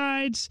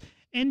offsides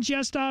and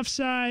just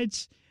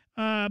offsides,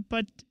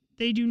 but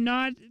they do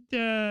not.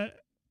 The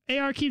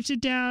AR keeps it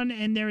down,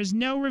 and there is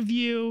no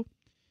review.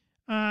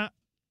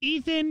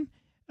 Ethan,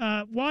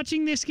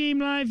 watching this game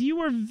live, you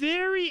were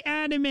very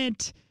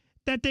adamant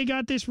that they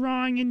got this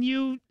wrong, and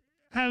you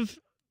have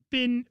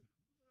been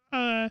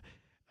a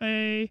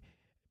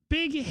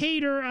big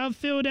hater of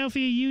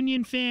Philadelphia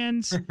Union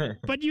fans,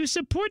 but you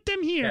support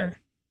them here.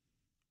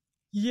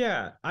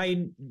 Yeah,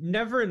 I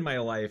never in my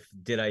life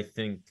did I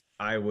think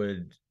I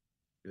would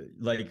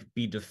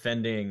be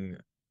defending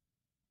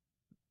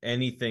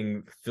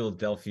anything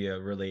Philadelphia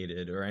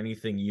related or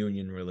anything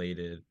Union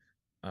related,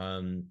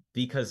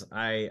 because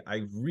I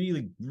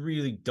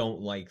really don't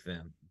like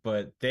them,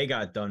 but they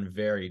got done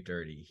very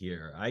dirty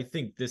here. I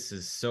think this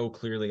is so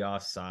clearly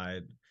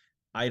offside.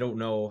 I don't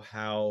know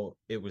how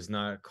it was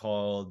not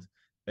called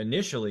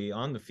initially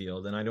on the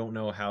field, and I don't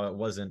know how it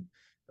wasn't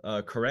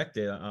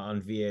corrected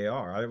on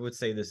VAR. I would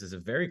say this is a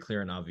very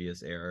clear and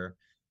obvious error.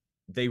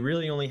 They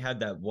really only had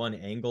that one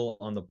angle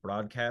on the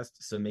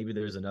broadcast, so maybe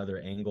there's another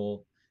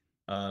angle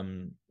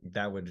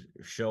that would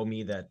show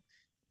me that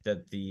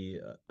the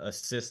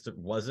assist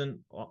wasn't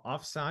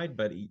offside,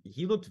 but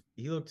he looked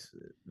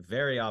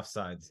very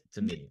offside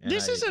to me.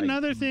 This is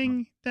another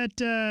thing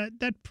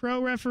that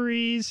pro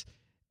referees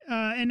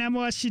and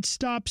MLS should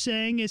stop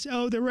saying is,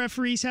 oh, the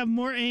referees have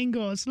more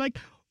angles. Like,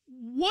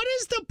 what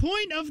is the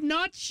point of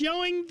not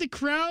showing the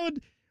crowd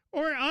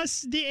or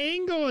us the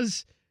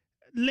angles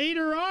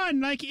later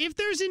on? Like, if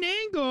there's an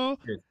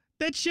angle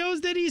that shows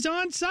that he's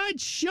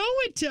onside, show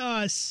it to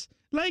us.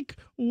 Like,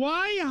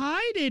 why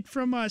hide it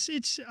from us?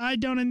 I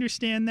don't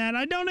understand that.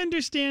 I don't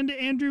understand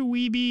Andrew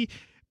Wiebe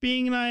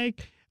being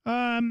like,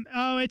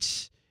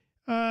 it's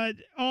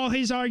all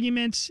his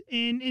arguments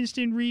in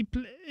instant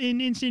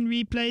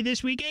replay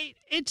this week.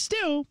 It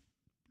still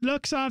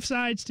looks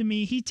offsides to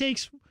me. He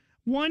takes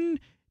one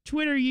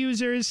Twitter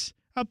user's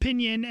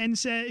opinion and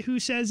who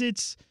says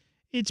it's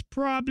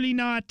probably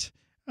not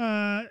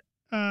offsides,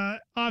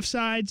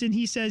 and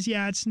he says,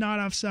 yeah, it's not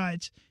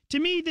offsides. To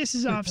me, this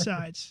is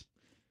offsides.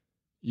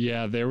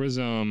 Yeah, there was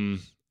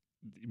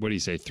what do you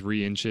say,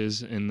 3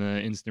 inches in the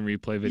instant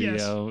replay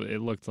video. Yes.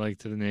 It looked like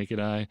to the naked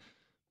eye.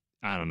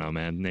 I don't know,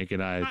 man.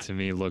 Naked eye to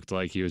me looked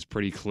like he was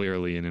pretty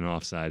clearly in an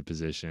offside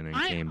position and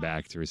came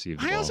back to receive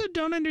the ball. I also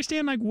don't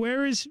understand, like,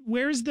 where's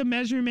the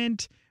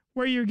measurement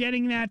where you're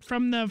getting that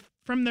from the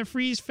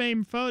freeze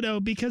frame photo,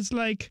 because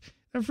like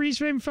the freeze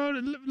frame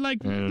photo,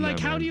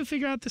 how do you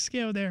figure out the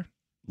scale there?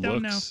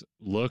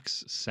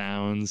 Looks,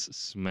 sounds,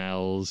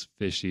 smells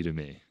fishy to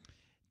me.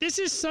 This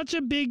is such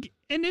a big,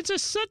 and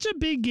such a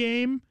big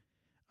game.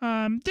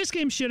 This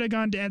game should have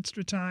gone to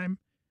extra time,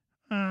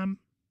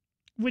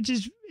 which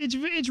is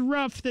it's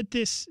rough that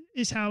this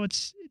is how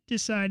it's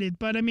decided.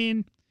 But I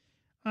mean,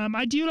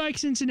 I do like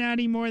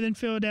Cincinnati more than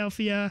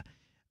Philadelphia.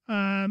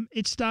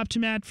 It stopped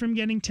Matt from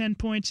getting 10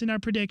 points in our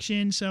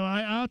prediction, so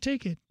I'll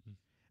take it.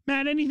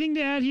 Matt, anything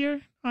to add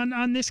here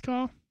on this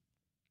call?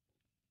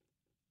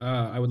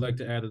 I would like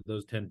to add that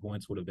those 10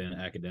 points would have been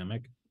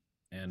academic,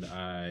 and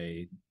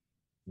I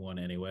won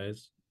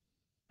anyways.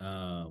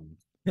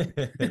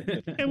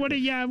 It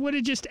would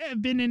have just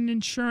been an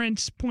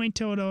insurance point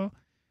total.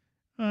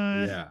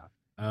 And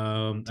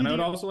I would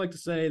also like to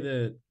say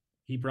that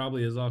he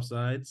probably is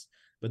offsides,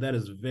 but that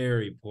is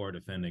very poor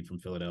defending from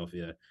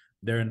Philadelphia.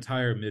 Their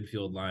entire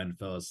midfield line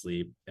fell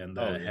asleep, and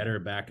the header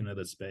back into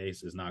the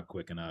space is not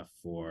quick enough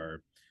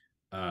for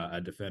a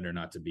defender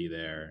not to be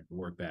there,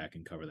 work back,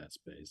 and cover that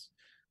space.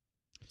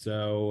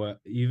 So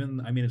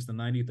it's the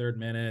 93rd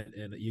minute,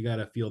 and you got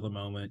to feel the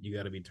moment. You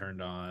got to be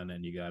turned on,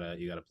 and you got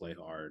to play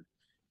hard.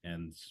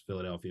 And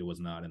Philadelphia was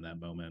not in that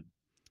moment.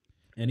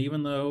 And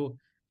even though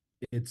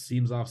it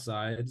seems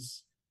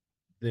offsides,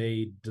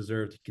 they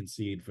deserve to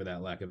concede for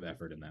that lack of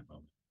effort in that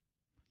moment,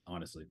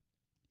 honestly.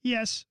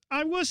 Yes,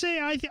 I will say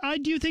I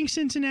do think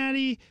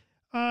Cincinnati,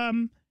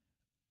 they're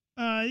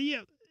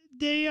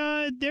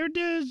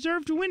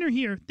deserved winner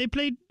here. They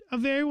played a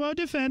very well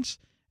defense,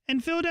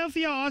 and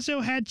Philadelphia also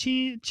had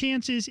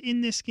chances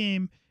in this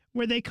game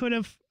where they could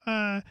have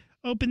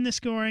opened the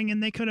scoring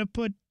and they could have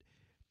put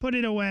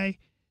it away.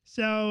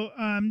 So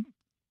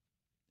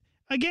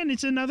again,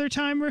 it's another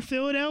time where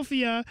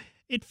Philadelphia,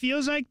 it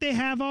feels like they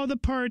have all the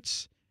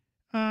parts,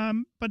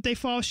 but they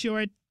fall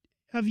short,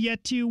 have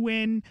yet to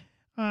win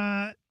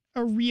a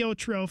real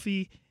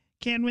trophy.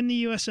 Can't win the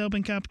U.S.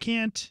 Open Cup,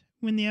 can't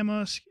win the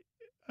MLS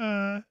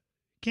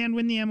can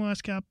win the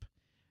MLS Cup.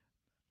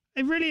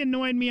 It really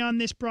annoyed me on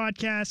this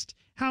broadcast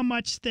how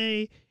much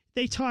they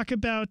talk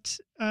about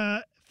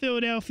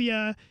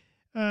Philadelphia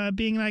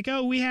being like,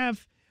 oh, we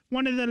have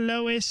one of the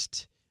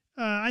lowest.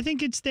 I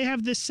think they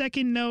have the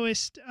second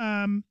lowest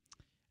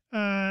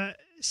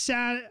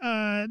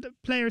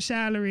player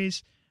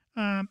salaries.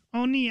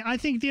 I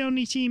think the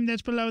only team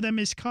that's below them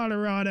is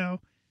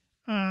Colorado,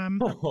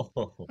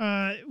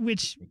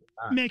 which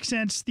makes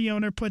sense. The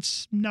owner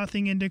puts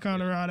nothing into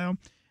Colorado.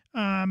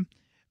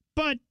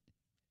 But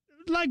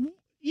like,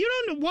 you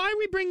don't know why are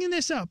we bringing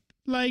this up?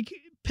 Like,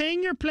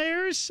 paying your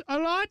players a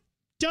lot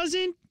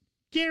doesn't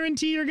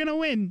guarantee you're going to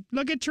win.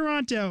 Look at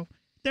Toronto.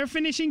 They're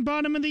finishing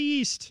bottom of the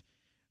East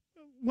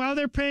while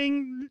they're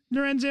paying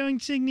Lorenzo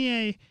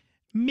Insigne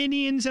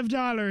millions of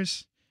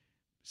dollars.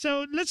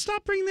 So let's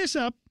stop bringing this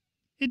up.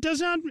 It does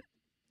not,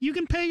 you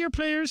can pay your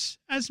players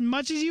as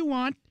much as you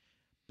want,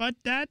 but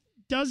that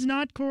does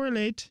not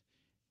correlate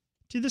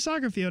to the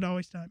soccer field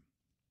always time.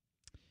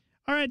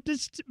 All right,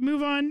 let's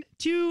move on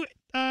to,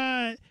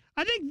 I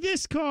think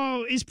this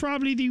call is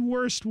probably the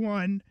worst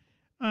one.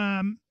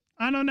 I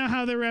don't know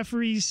how the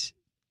referees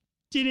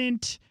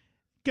didn't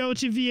go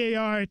to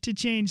VAR to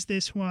change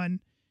this one.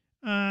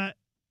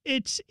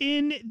 It's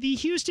in the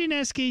Houston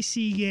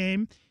SKC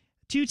game,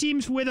 two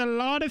teams with a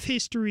lot of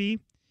history.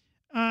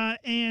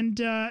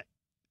 And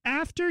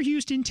after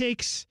Houston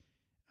takes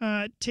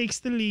the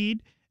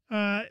lead,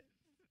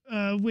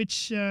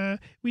 which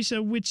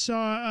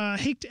saw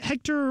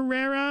Hector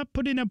Herrera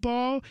put in a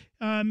ball.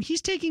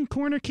 He's taking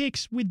corner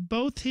kicks with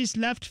both his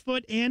left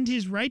foot and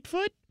his right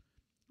foot,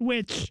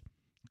 which,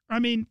 I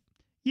mean,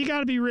 you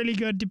got to be really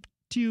good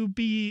to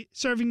be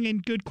serving in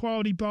good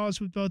quality balls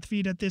with both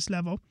feet at this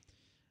level.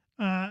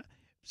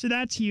 So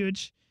that's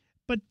huge.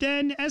 But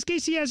then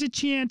SKC has a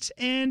chance,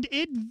 and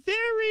it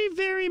very,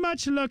 very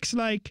much looks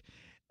like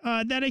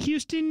that a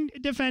Houston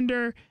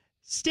defender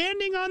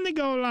standing on the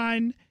goal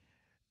line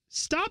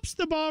stops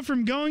the ball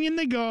from going in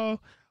the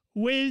goal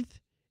with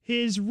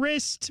his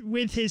wrist,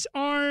 with his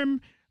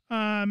arm,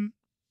 and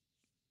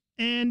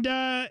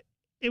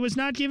it was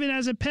not given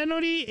as a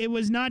penalty. It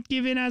was not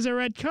given as a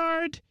red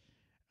card.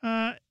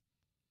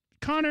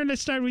 Connor,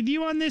 let's start with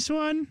you on this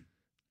one.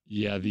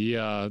 Yeah, the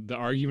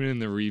argument in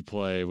the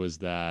replay was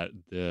that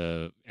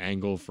the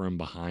angle from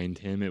behind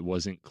him, it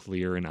wasn't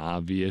clear and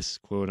obvious,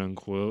 quote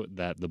unquote,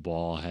 that the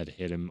ball had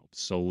hit him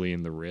solely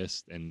in the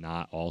wrist and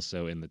not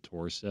also in the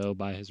torso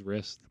by his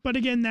wrist. But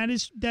again, that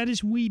is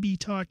Weeby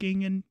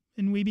talking, and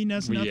Weeby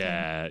knows nothing.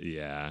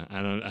 Yeah.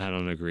 I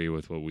don't agree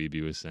with what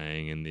Weeby was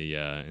saying in the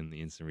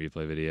instant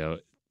replay video.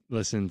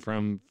 Listen,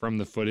 from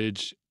the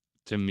footage,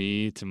 to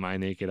me, to my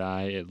naked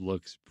eye, it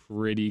looks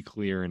pretty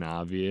clear and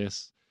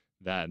obvious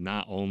that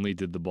not only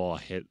did the ball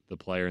hit the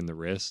player in the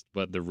wrist,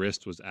 but the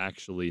wrist was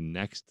actually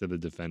next to the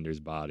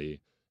defender's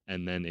body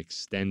and then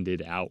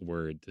extended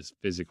outward to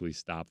physically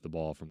stop the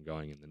ball from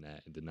going in the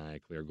net and deny a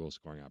clear goal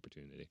scoring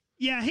opportunity.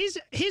 Yeah,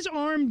 his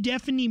arm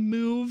definitely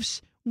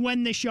moves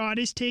when the shot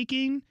is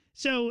taken,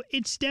 so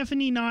it's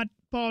definitely not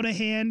ball to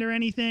hand or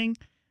anything.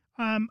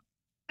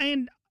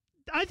 And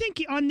I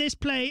think on this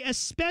play,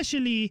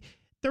 especially,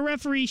 the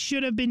referee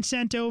should have been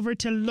sent over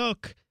to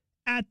look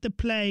at the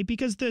play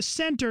because the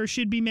center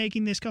should be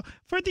making this call.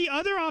 For the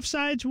other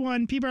offsides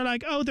one, people are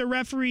like, oh, the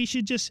referee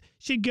should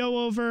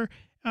go over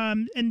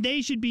and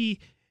they should be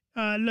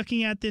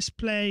looking at this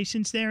play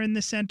since they're in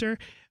the center.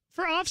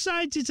 For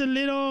offsides, it's a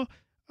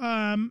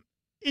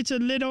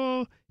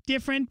little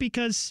different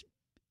because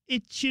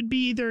it should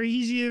be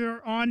he's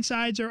either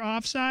onsides or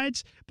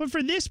offsides. But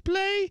for this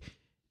play,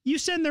 you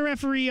send the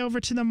referee over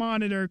to the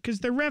monitor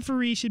because the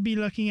referee should be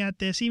looking at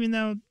this, even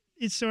though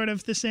it's sort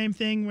of the same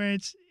thing where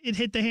it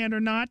hit the hand or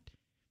not.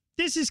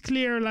 This is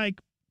clear, like,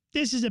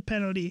 this is a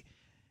penalty.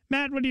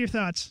 Matt, what are your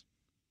thoughts?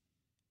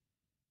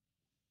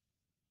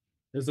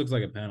 This looks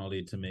like a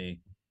penalty to me.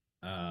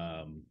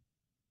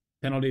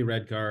 Penalty,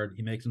 red card.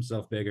 He makes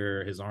himself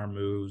bigger. His arm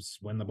moves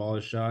when the ball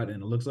is shot,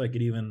 and it looks like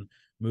it even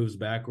moves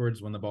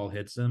backwards when the ball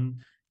hits him.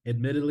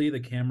 Admittedly, the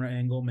camera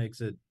angle makes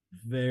it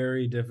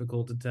very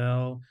difficult to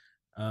tell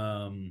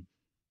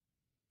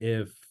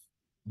if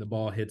the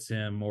ball hits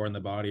him more in the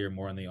body or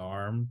more in the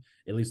arm,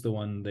 at least the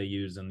one they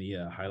use in the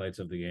highlights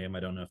of the game. I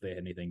don't know if they had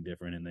anything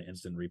different in the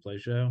instant replay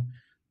show,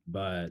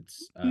 but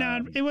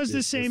no, it was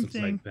the same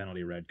thing. Like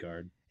penalty, red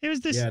card. It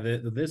was this. Yeah,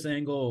 this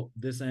angle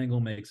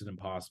makes it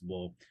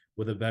impossible.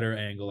 With a better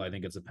angle, I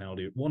think it's a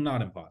penalty. Well,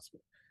 not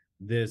impossible.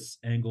 This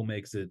angle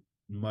makes it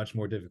much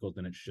more difficult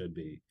than it should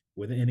be.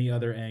 With any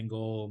other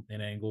angle, an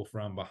angle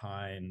from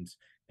behind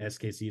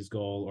SKC's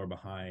goal or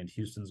behind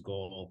Houston's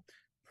goal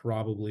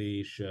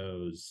probably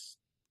shows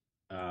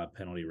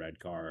penalty, red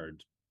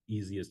card,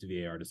 easiest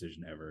VAR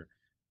decision ever.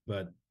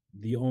 But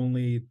the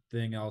only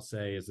thing I'll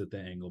say is that the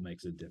angle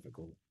makes it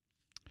difficult.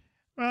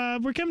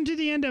 We're coming to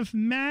the end of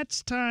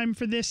Matt's time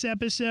for this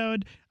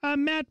episode.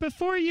 Matt,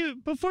 before you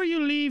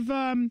leave,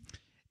 do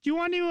you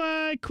want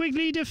to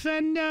quickly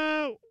defend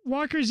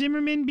Walker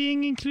Zimmerman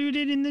being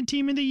included in the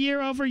Team of the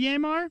Year over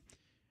Yamar?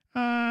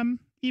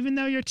 even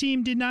though your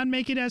team did not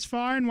make it as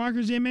far and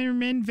Walker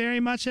Zimmerman very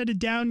much had a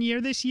down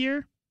year this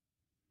year?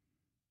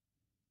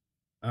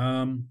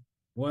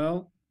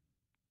 Well,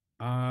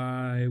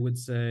 I would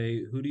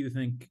say, who do you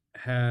think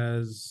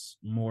has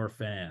more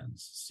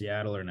fans,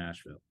 Seattle or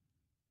Nashville?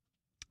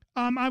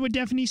 I would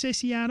definitely say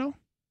Seattle.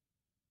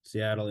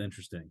 Seattle,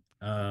 interesting.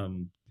 I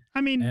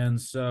mean, and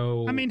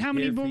so how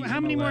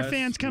many more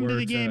fans come to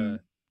the game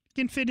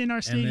can fit in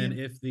our stadium? And then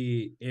if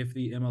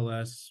the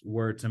MLS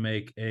were to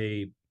make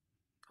a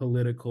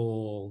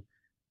political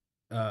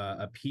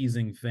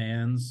appeasing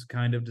fans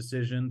kind of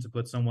decision to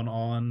put someone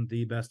on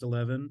the best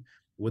 11,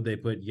 would they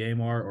put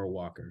Yamar or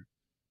Walker?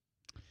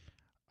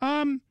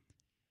 I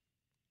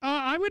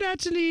would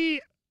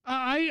actually,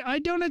 I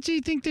don't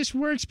actually think this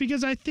works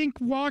because I think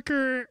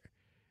Walker,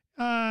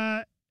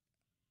 I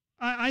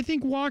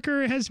think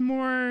Walker has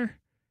more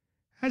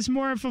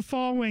of a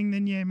following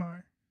than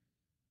Yamar.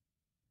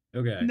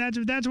 Okay. And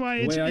that's why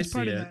it's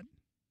part of that.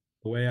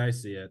 The way I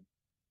see it,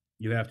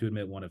 you have to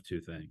admit one of two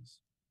things.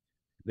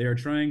 They are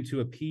trying to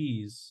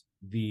appease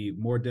the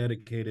more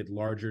dedicated,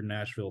 larger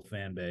Nashville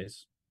fan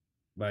base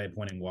by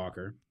appointing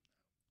Walker.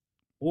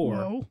 Or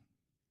Whoa.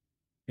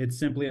 It's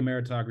simply a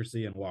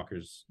meritocracy and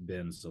Walker's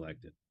been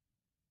selected.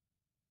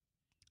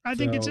 I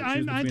think it's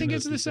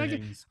the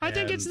second. I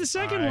think it's the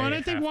second one.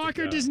 I think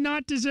Walker does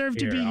not deserve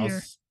to be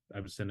here.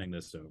 I'm sending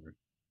this over.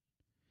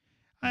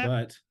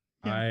 Yeah.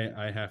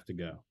 I have to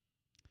go.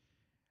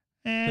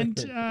 And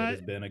it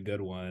has been a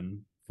good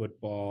one.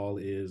 Football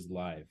is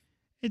live.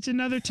 It's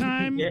another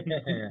time.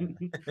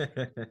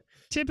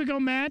 Typical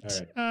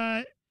Matt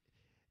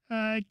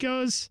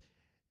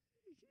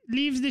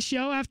leaves the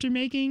show after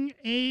making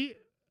a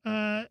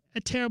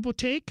terrible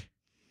take,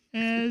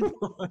 and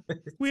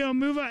we'll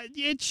move on.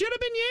 It should have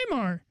been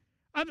Yamar.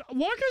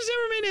 Walker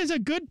Zimmerman is a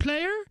good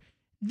player.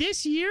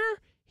 This year,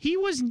 he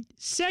was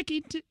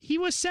second. He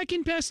was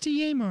second best to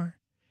Yamar.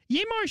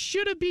 Yamar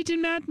should have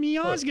beaten Matt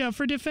Miazga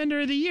for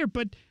Defender of the Year,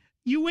 but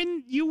you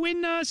win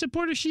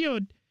Supporter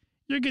Shield.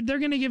 You're good. They're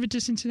going to give it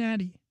to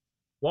Cincinnati.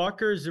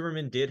 Walker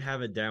Zimmerman did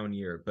have a down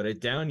year, but a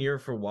down year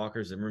for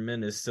Walker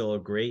Zimmerman is still a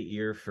great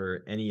year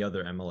for any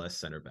other MLS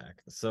center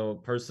back. So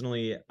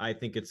personally, I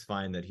think it's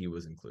fine that he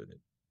was included.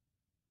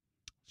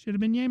 Should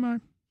have been Yamar.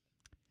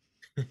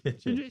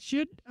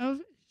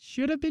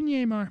 Should have been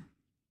Yamar.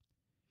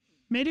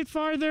 Made it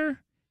farther.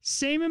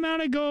 Same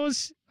amount of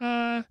goals.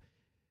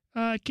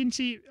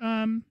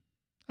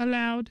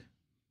 Allowed.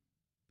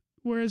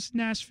 Whereas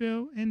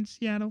Nashville and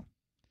Seattle.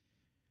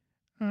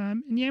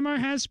 And Yamar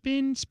has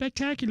been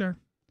spectacular.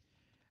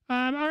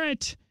 All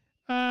right.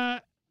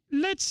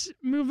 Let's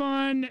move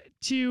on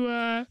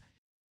to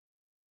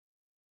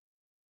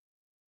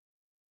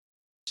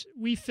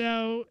we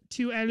fell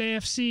to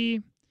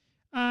LAFC.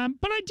 But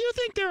I do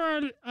think there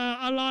are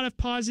a lot of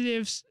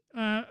positives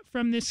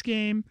from this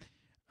game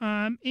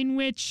in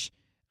which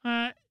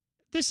the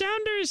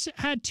Sounders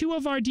had two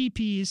of our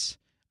DPs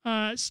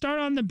start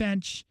on the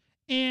bench,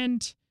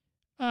 and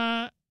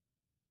I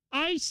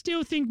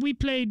still think we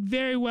played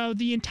very well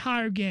the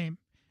entire game.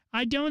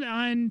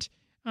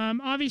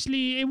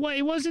 Obviously it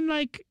wasn't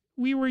like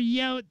we were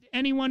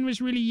anyone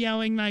was really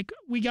yelling like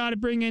we got to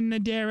bring in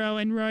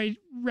Nadero and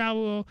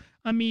Raul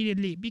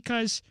immediately,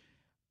 because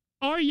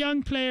our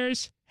young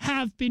players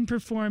have been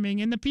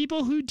performing, and the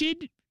people who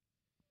did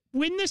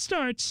win the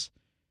starts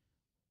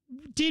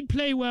did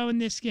play well in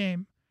this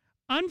game.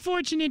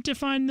 Unfortunate to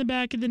find the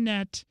back of the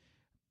net,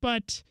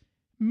 but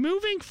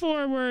moving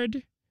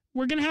forward,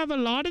 we're going to have a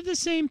lot of the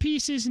same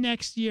pieces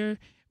next year,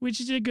 which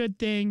is a good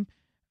thing.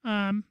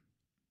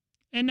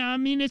 And I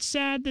mean, it's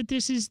sad that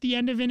this is the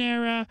end of an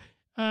era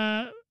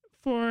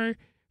for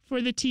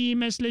the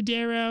team as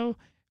Ladero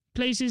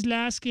plays his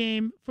last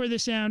game for the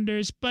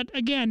Sounders. But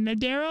again,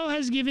 Ladero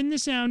has given the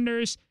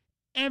Sounders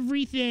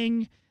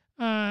everything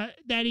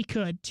that he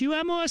could. 2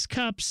 MLS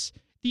Cups,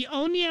 the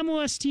only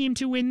MLS team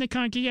to win the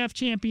CONCACAF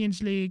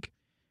Champions League.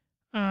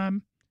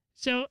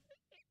 So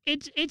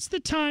it's the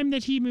time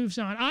that he moves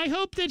on. I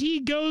hope that he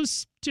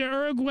goes to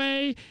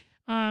Uruguay.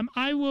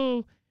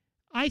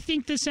 I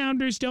think the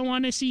Sounders don't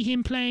want to see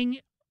him playing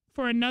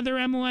for another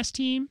MLS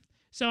team.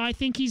 So I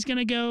think he's going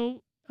to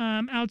go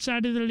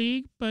outside of the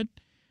league, but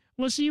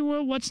we'll see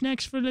what's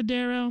next for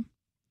Ladero.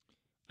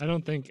 I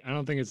don't think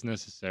it's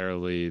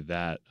necessarily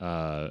that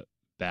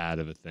bad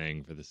of a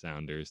thing for the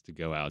Sounders to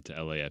go out to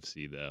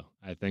LAFC, though.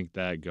 I think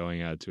that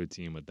going out to a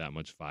team with that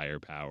much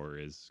firepower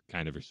is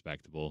kind of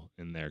respectable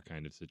in their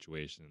kind of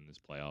situation in this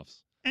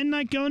playoffs. And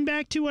like going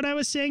back to what I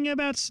was saying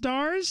about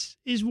stars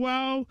is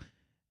while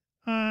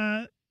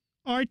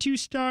our two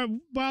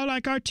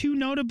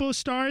notable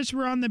stars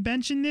were on the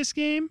bench in this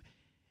game,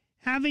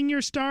 having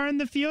your star on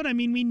the field, I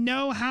mean, we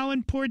know how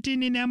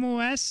important in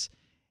MLS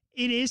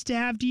it is to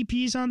have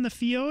DPs on the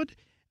field.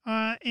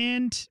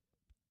 And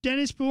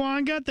Dennis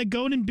Bouanga, the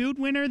Golden Boot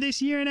winner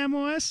this year in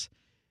MLS,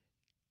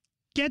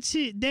 gets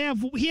it.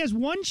 He has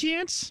one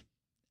chance,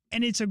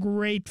 and it's a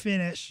great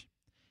finish.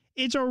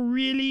 It's a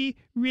really,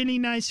 really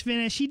nice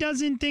finish. He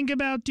doesn't think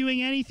about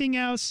doing anything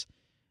else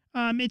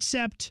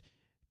except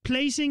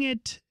placing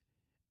it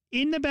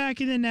in the back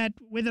of the net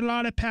with a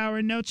lot of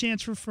power, no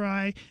chance for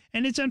Fry,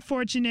 and it's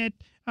unfortunate.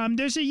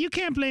 You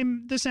can't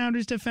blame the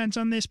Sounders defense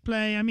on this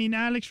play. I mean,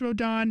 Alex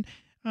Rodon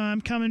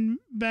coming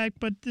back,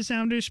 but the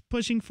Sounders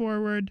pushing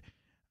forward.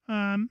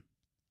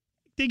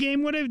 The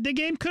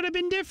game could have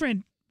been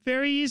different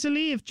very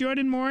easily if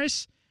Jordan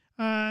Morris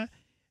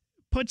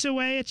puts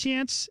away a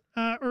chance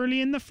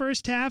early in the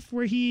first half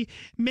where he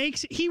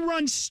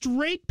runs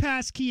straight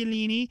past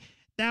Chiellini.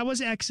 That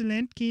was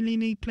excellent.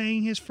 Chiellini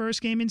playing his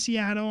first game in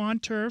Seattle on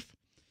turf.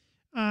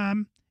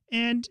 And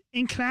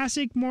in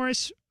classic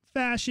Morris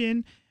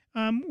fashion,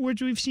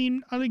 which we've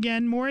seen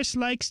again, Morris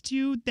likes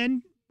to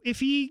then, if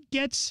he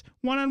gets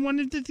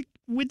one-on-one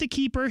with the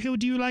keeper, he'll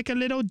do like a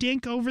little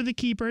dink over the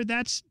keeper.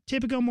 That's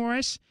typical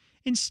Morris,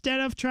 instead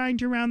of trying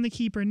to round the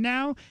keeper.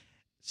 Now,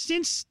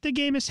 since the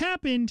game has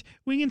happened,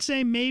 we can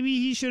say maybe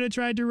he should have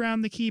tried to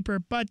round the keeper,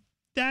 but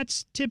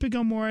that's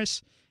typical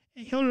Morris.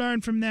 He'll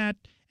learn from that.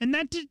 And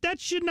that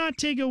should not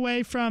take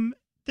away from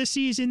the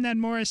season that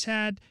Morris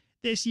had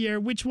this year,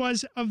 which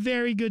was a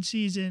very good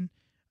season.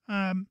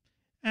 And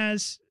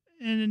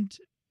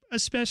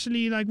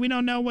especially, like, we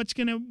don't know what's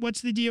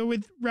the deal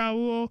with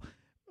Raul.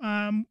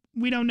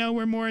 We don't know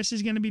where Morris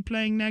is going to be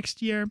playing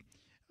next year.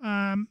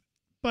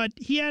 But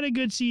he had a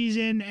good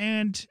season,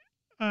 and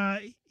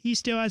he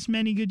still has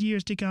many good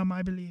years to come,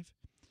 I believe.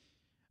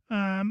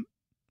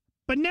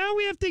 But now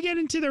we have to get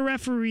into the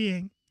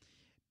refereeing,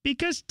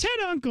 because Ted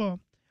Unkel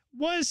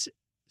was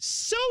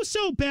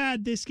so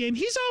bad this game.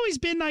 He's always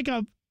been like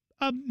a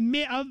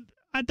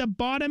at the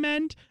bottom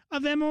end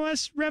of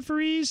MLS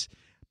referees,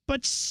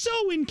 but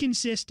so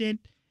inconsistent.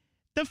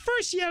 The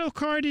first yellow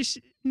card is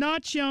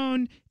not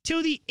shown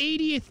till the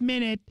 80th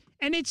minute,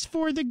 and it's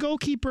for the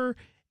goalkeeper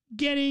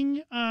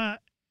getting a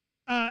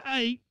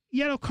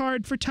yellow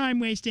card for time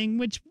wasting,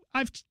 which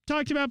I've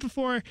talked about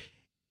before.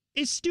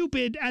 Is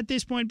stupid at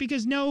this point,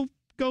 because no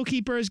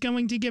goalkeeper is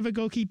going to give a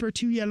goalkeeper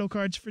 2 yellow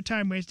cards for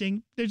time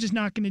wasting. They're just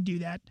not going to do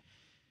that.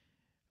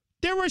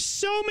 There were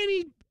so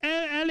many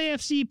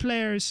LAFC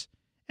players,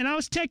 and I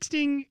was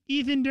texting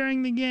Ethan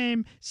during the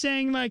game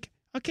saying, like,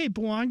 okay,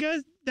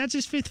 Bouanga, that's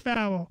his 5th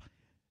foul.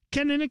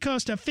 Kenan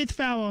Acosta, 5th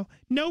foul.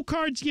 No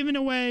cards given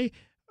away,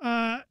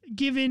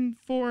 given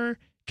for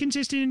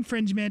consistent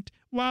infringement,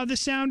 while the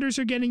Sounders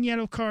are getting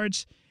yellow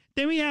cards.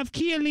 Then we have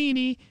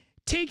Chiellini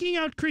taking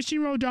out Christian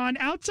Rodon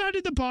outside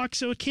of the box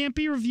so it can't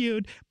be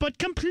reviewed, but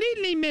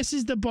completely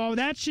misses the ball.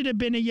 That should have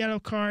been a yellow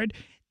card.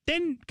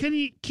 Then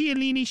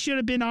Chiellini should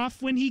have been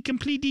off when he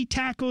completely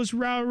tackles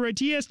Raul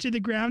Ruiz to the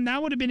ground.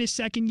 That would have been his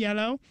 2nd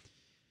yellow.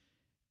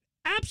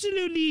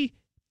 Absolutely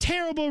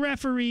terrible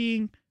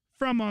refereeing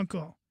from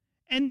Uncle.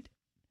 And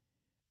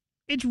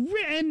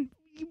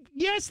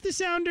yes, the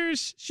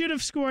Sounders should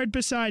have scored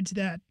besides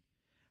that.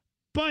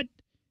 But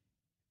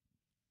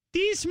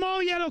these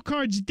small yellow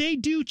cards, they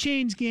do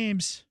change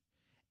games.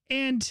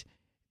 And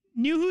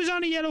Nuhu's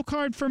on a yellow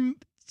card from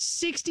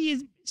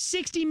 60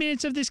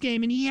 minutes of this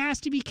game, and he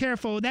has to be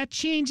careful. That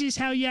changes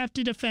how you have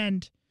to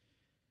defend.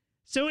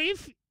 So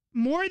if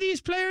more of these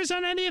players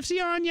on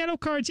NAFC are on yellow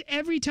cards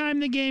every time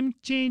the game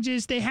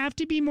changes, they have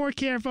to be more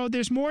careful.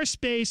 There's more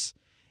space.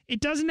 It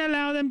doesn't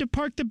allow them to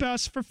park the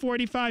bus for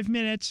 45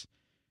 minutes.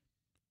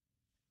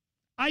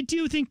 I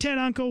do think Ted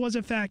Unkel was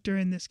a factor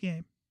in this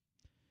game.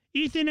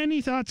 Ethan,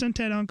 any thoughts on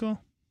Ted Unkel?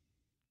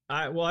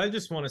 I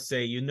just want to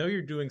say,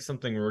 you're doing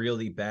something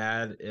really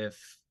bad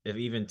if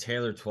even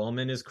Taylor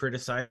Twellman is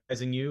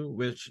criticizing you,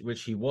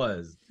 which he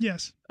was.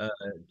 Yes.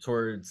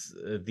 Towards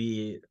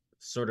the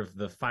sort of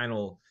the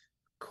final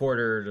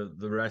quarter to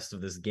the rest of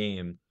this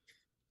game.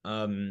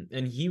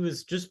 And he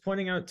was just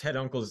pointing out Ted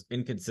Unkel's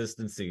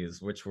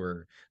inconsistencies, which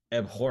were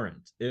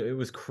abhorrent. It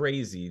was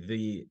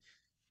crazy.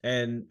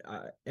 And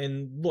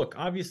look,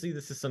 obviously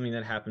this is something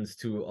that happens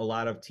to a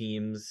lot of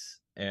teams,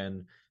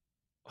 and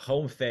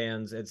home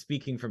fans, and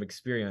speaking from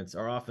experience,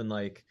 are often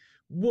like,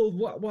 well,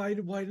 why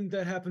didn't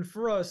that happen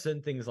for us,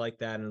 and things like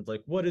that. And it's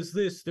like, what is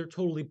this? They're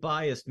totally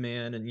biased,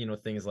 man,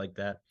 and things like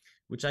that,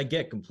 which I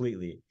get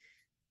completely.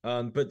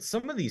 But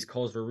some of these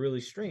calls were really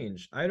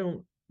strange. I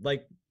don't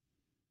like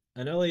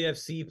an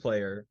LAFC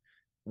player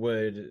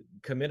would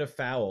commit a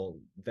foul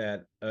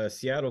that a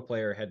Seattle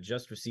player had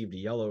just received a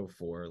yellow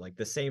for, like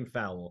the same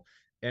foul,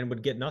 and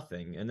would get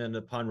nothing. And then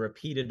upon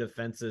repeated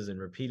offenses,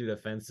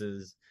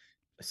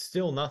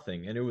 still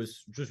nothing. And it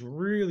was just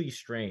really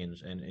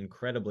strange and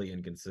incredibly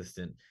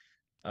inconsistent.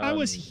 I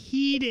was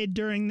heated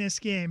during this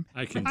game.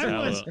 I can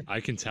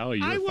tell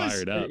you're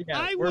fired up. Yeah,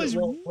 I was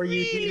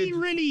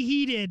really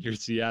heated. Your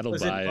Seattle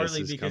bias is coming through. Was it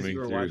partly because you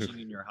were watching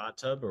in your hot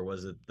tub, or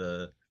was it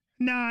the...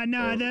 No,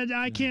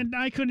 I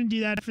couldn't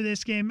do that for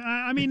this game.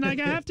 I mean, like,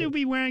 I have to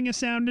be wearing a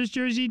Sounders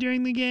jersey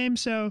during the game,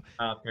 so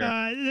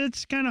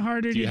it's kind of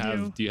harder to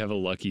do. Do you have a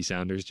lucky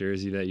Sounders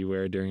jersey that you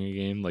wear during a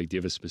game? Like, do you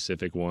have a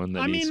specific one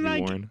that needs to be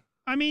worn?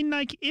 I mean,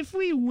 like, if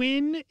we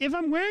win, if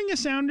I'm wearing a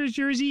Sounders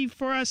jersey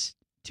for us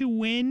to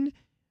win,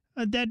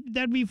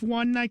 that we've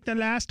won like the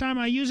last time,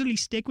 I usually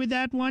stick with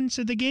that one.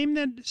 So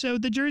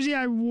the jersey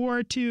I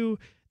wore to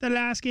the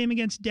last game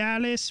against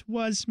Dallas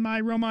was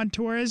my Roman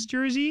Torres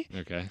jersey.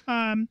 Okay.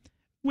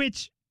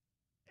 Which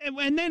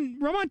and then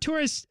Roman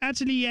Torres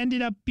actually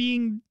ended up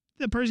being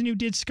the person who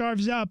did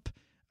Scarves Up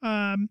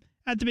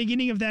at the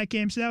beginning of that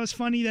game. So that was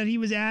funny that he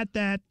was at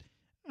that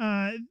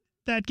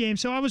game.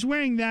 So I was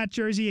wearing that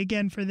jersey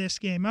again for this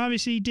game.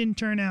 Obviously, it didn't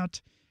turn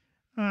out.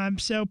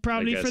 So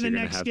probably for the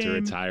next game, you're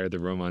gonna have to retire the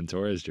Roman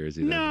Torres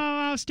jersey. No,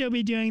 I'll still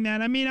be doing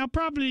that. I mean,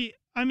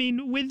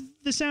 with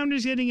the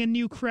Sounders getting a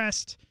new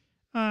crest,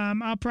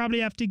 I'll probably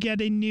have to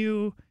get a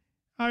new.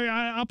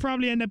 I'll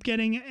probably end up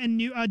getting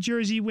a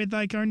jersey with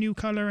like our new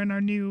color and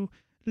our new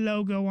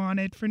logo on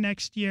it for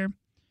next year.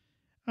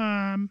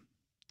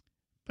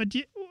 But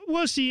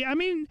we'll see. I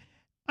mean,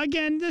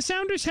 again, the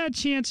Sounders had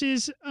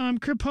chances.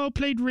 Crepeau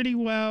played really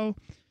well.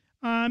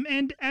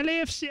 And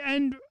LAFC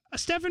and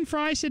Stephen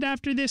Fry said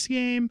after this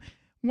game,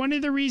 one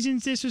of the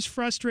reasons this was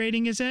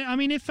frustrating is that, I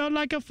mean, it felt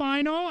like a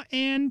final,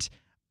 and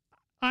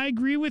I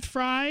agree with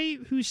Fry,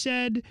 who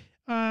said,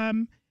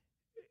 the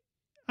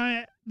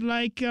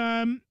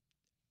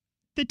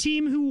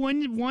team who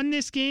won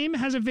this game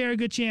has a very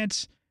good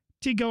chance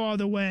to go all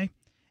the way.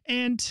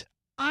 And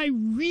I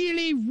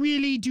really,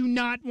 really do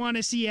not want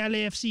to see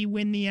LAFC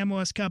win the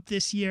MLS Cup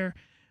this year.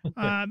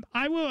 I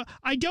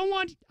don't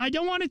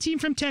want a team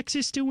from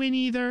Texas to win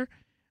either.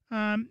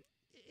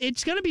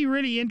 It's going to be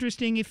really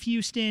interesting if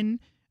Houston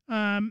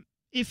wins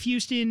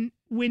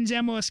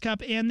MLS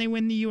Cup and they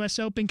win the US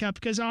Open Cup,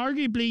 because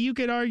arguably you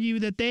could argue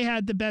that they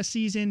had the best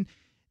season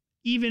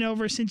even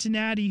over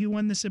Cincinnati, who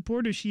won the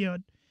Supporters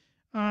Shield.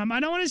 I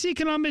don't want to see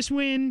Columbus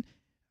win.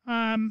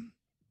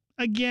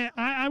 Again,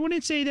 I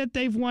wouldn't say that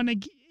they've won.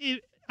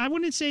 I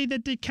wouldn't say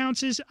that it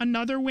counts as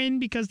another win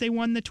because they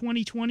won the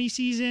 2020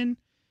 season,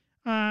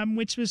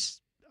 which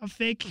was a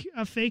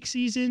fake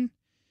season.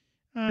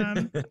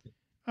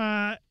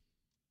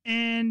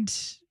 And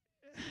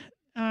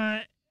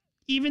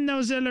even though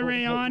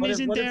Zellerayon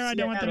isn't there, I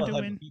don't want them to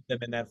win. Beat them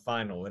in that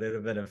final. Would it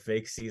have been a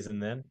fake season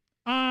then?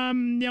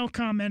 No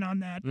comment on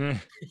that.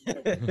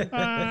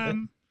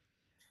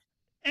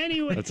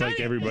 Anyway, that's like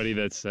everybody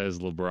that says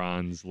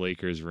LeBron's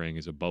Lakers ring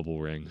is a bubble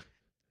ring.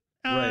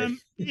 Right.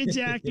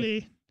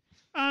 Exactly.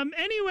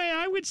 Anyway,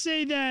 I would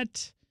say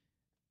that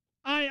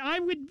I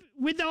would,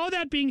 with all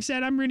that being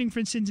said, I'm rooting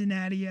for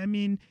Cincinnati. I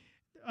mean,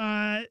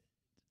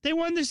 they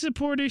won the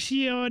Supporters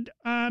Shield.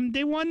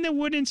 They won the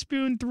Wooden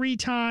Spoon 3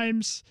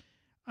 times.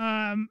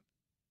 I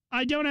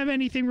don't have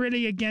anything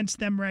really against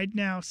them right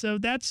now. So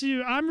that's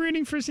who I'm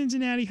rooting for.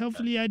 Cincinnati.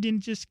 Hopefully I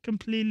didn't just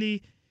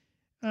completely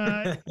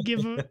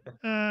jinx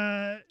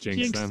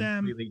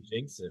them. Really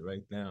jinx it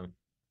right now.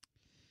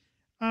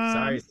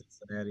 Sorry,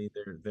 Cincinnati.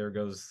 There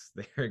goes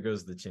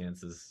the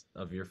chances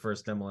of your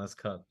first MLS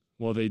Cup.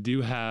 Well, they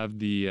do have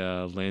the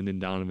Landon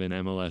Donovan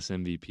MLS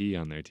MVP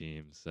on their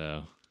team,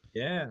 so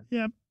yeah.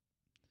 Yep.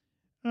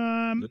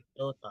 It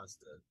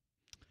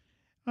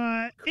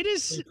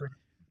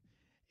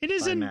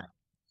isn't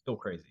still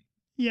crazy.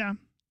 Yeah.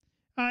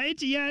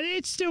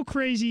 It's still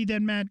crazy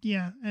that Matt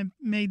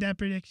made that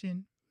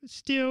prediction.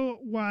 Still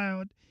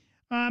wild.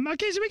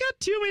 Okay, so we got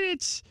 2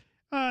 minutes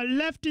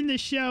left in the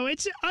show.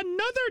 It's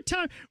another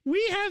time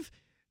we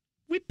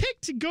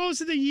picked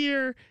goals of the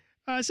year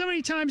so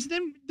many times,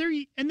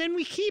 and then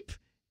we keep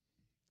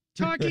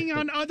talking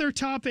on other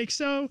topics.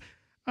 So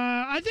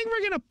I think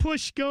we're gonna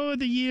push goal of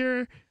the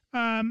year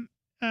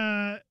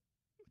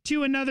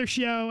to another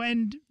show,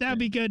 and that'll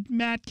be good.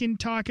 Matt can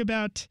talk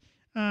about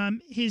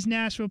his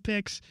Nashville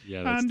picks.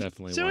 Yeah, that's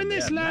definitely so one. In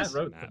this Matt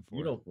wrote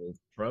beautiful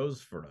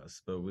prose for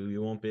us, but we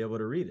won't be able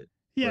to read it.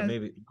 Yeah, or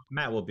maybe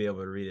Matt will be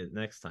able to read it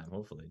next time.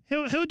 Hopefully,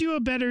 he'll do a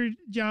better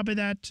job of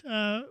that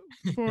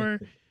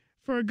for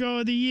a goal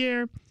of the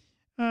year,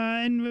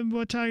 and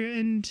we'll talk,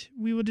 and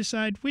we will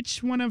decide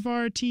which one of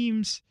our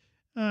teams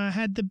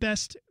had the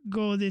best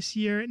goal this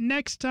year.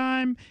 Next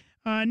time,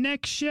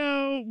 next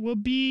show will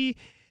be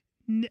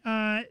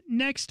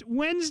next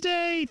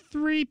Wednesday,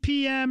 3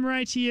 p.m.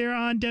 right here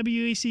on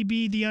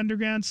WECB, the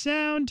underground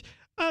sound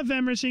of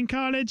Emerson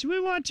College. We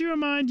want to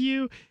remind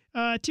you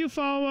to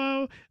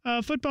follow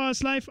Football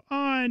is Life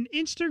on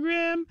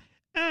Instagram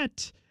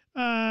at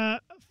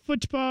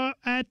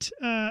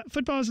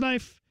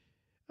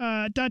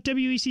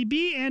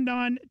footballislife.wecb and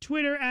on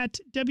Twitter at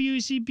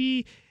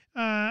WECB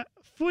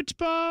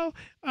football.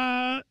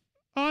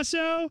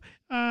 Also,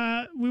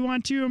 we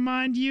want to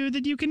remind you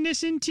that you can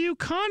listen to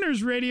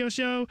Connor's radio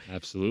show.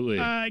 Absolutely.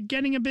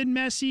 Getting a Bit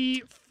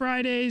Messy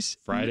Fridays,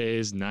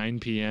 9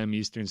 p.m.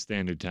 Eastern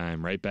Standard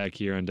Time, right back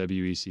here on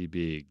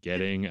WECB.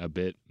 Getting a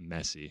Bit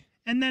Messy.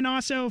 And then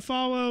also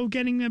follow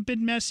Getting a Bit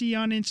Messy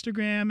on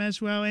Instagram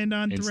as well and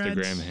on Threads.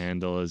 Instagram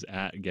handle is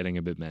at Getting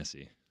a Bit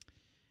Messy.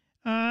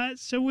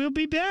 So we'll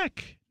be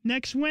back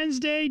next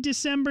Wednesday,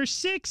 December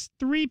 6th,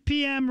 3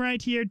 p.m.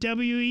 right here,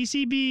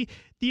 WECB,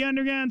 the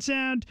underground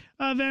sound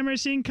of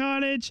Emerson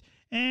College.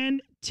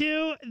 And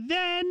till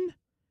then,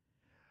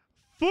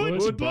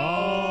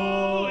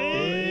 football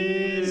is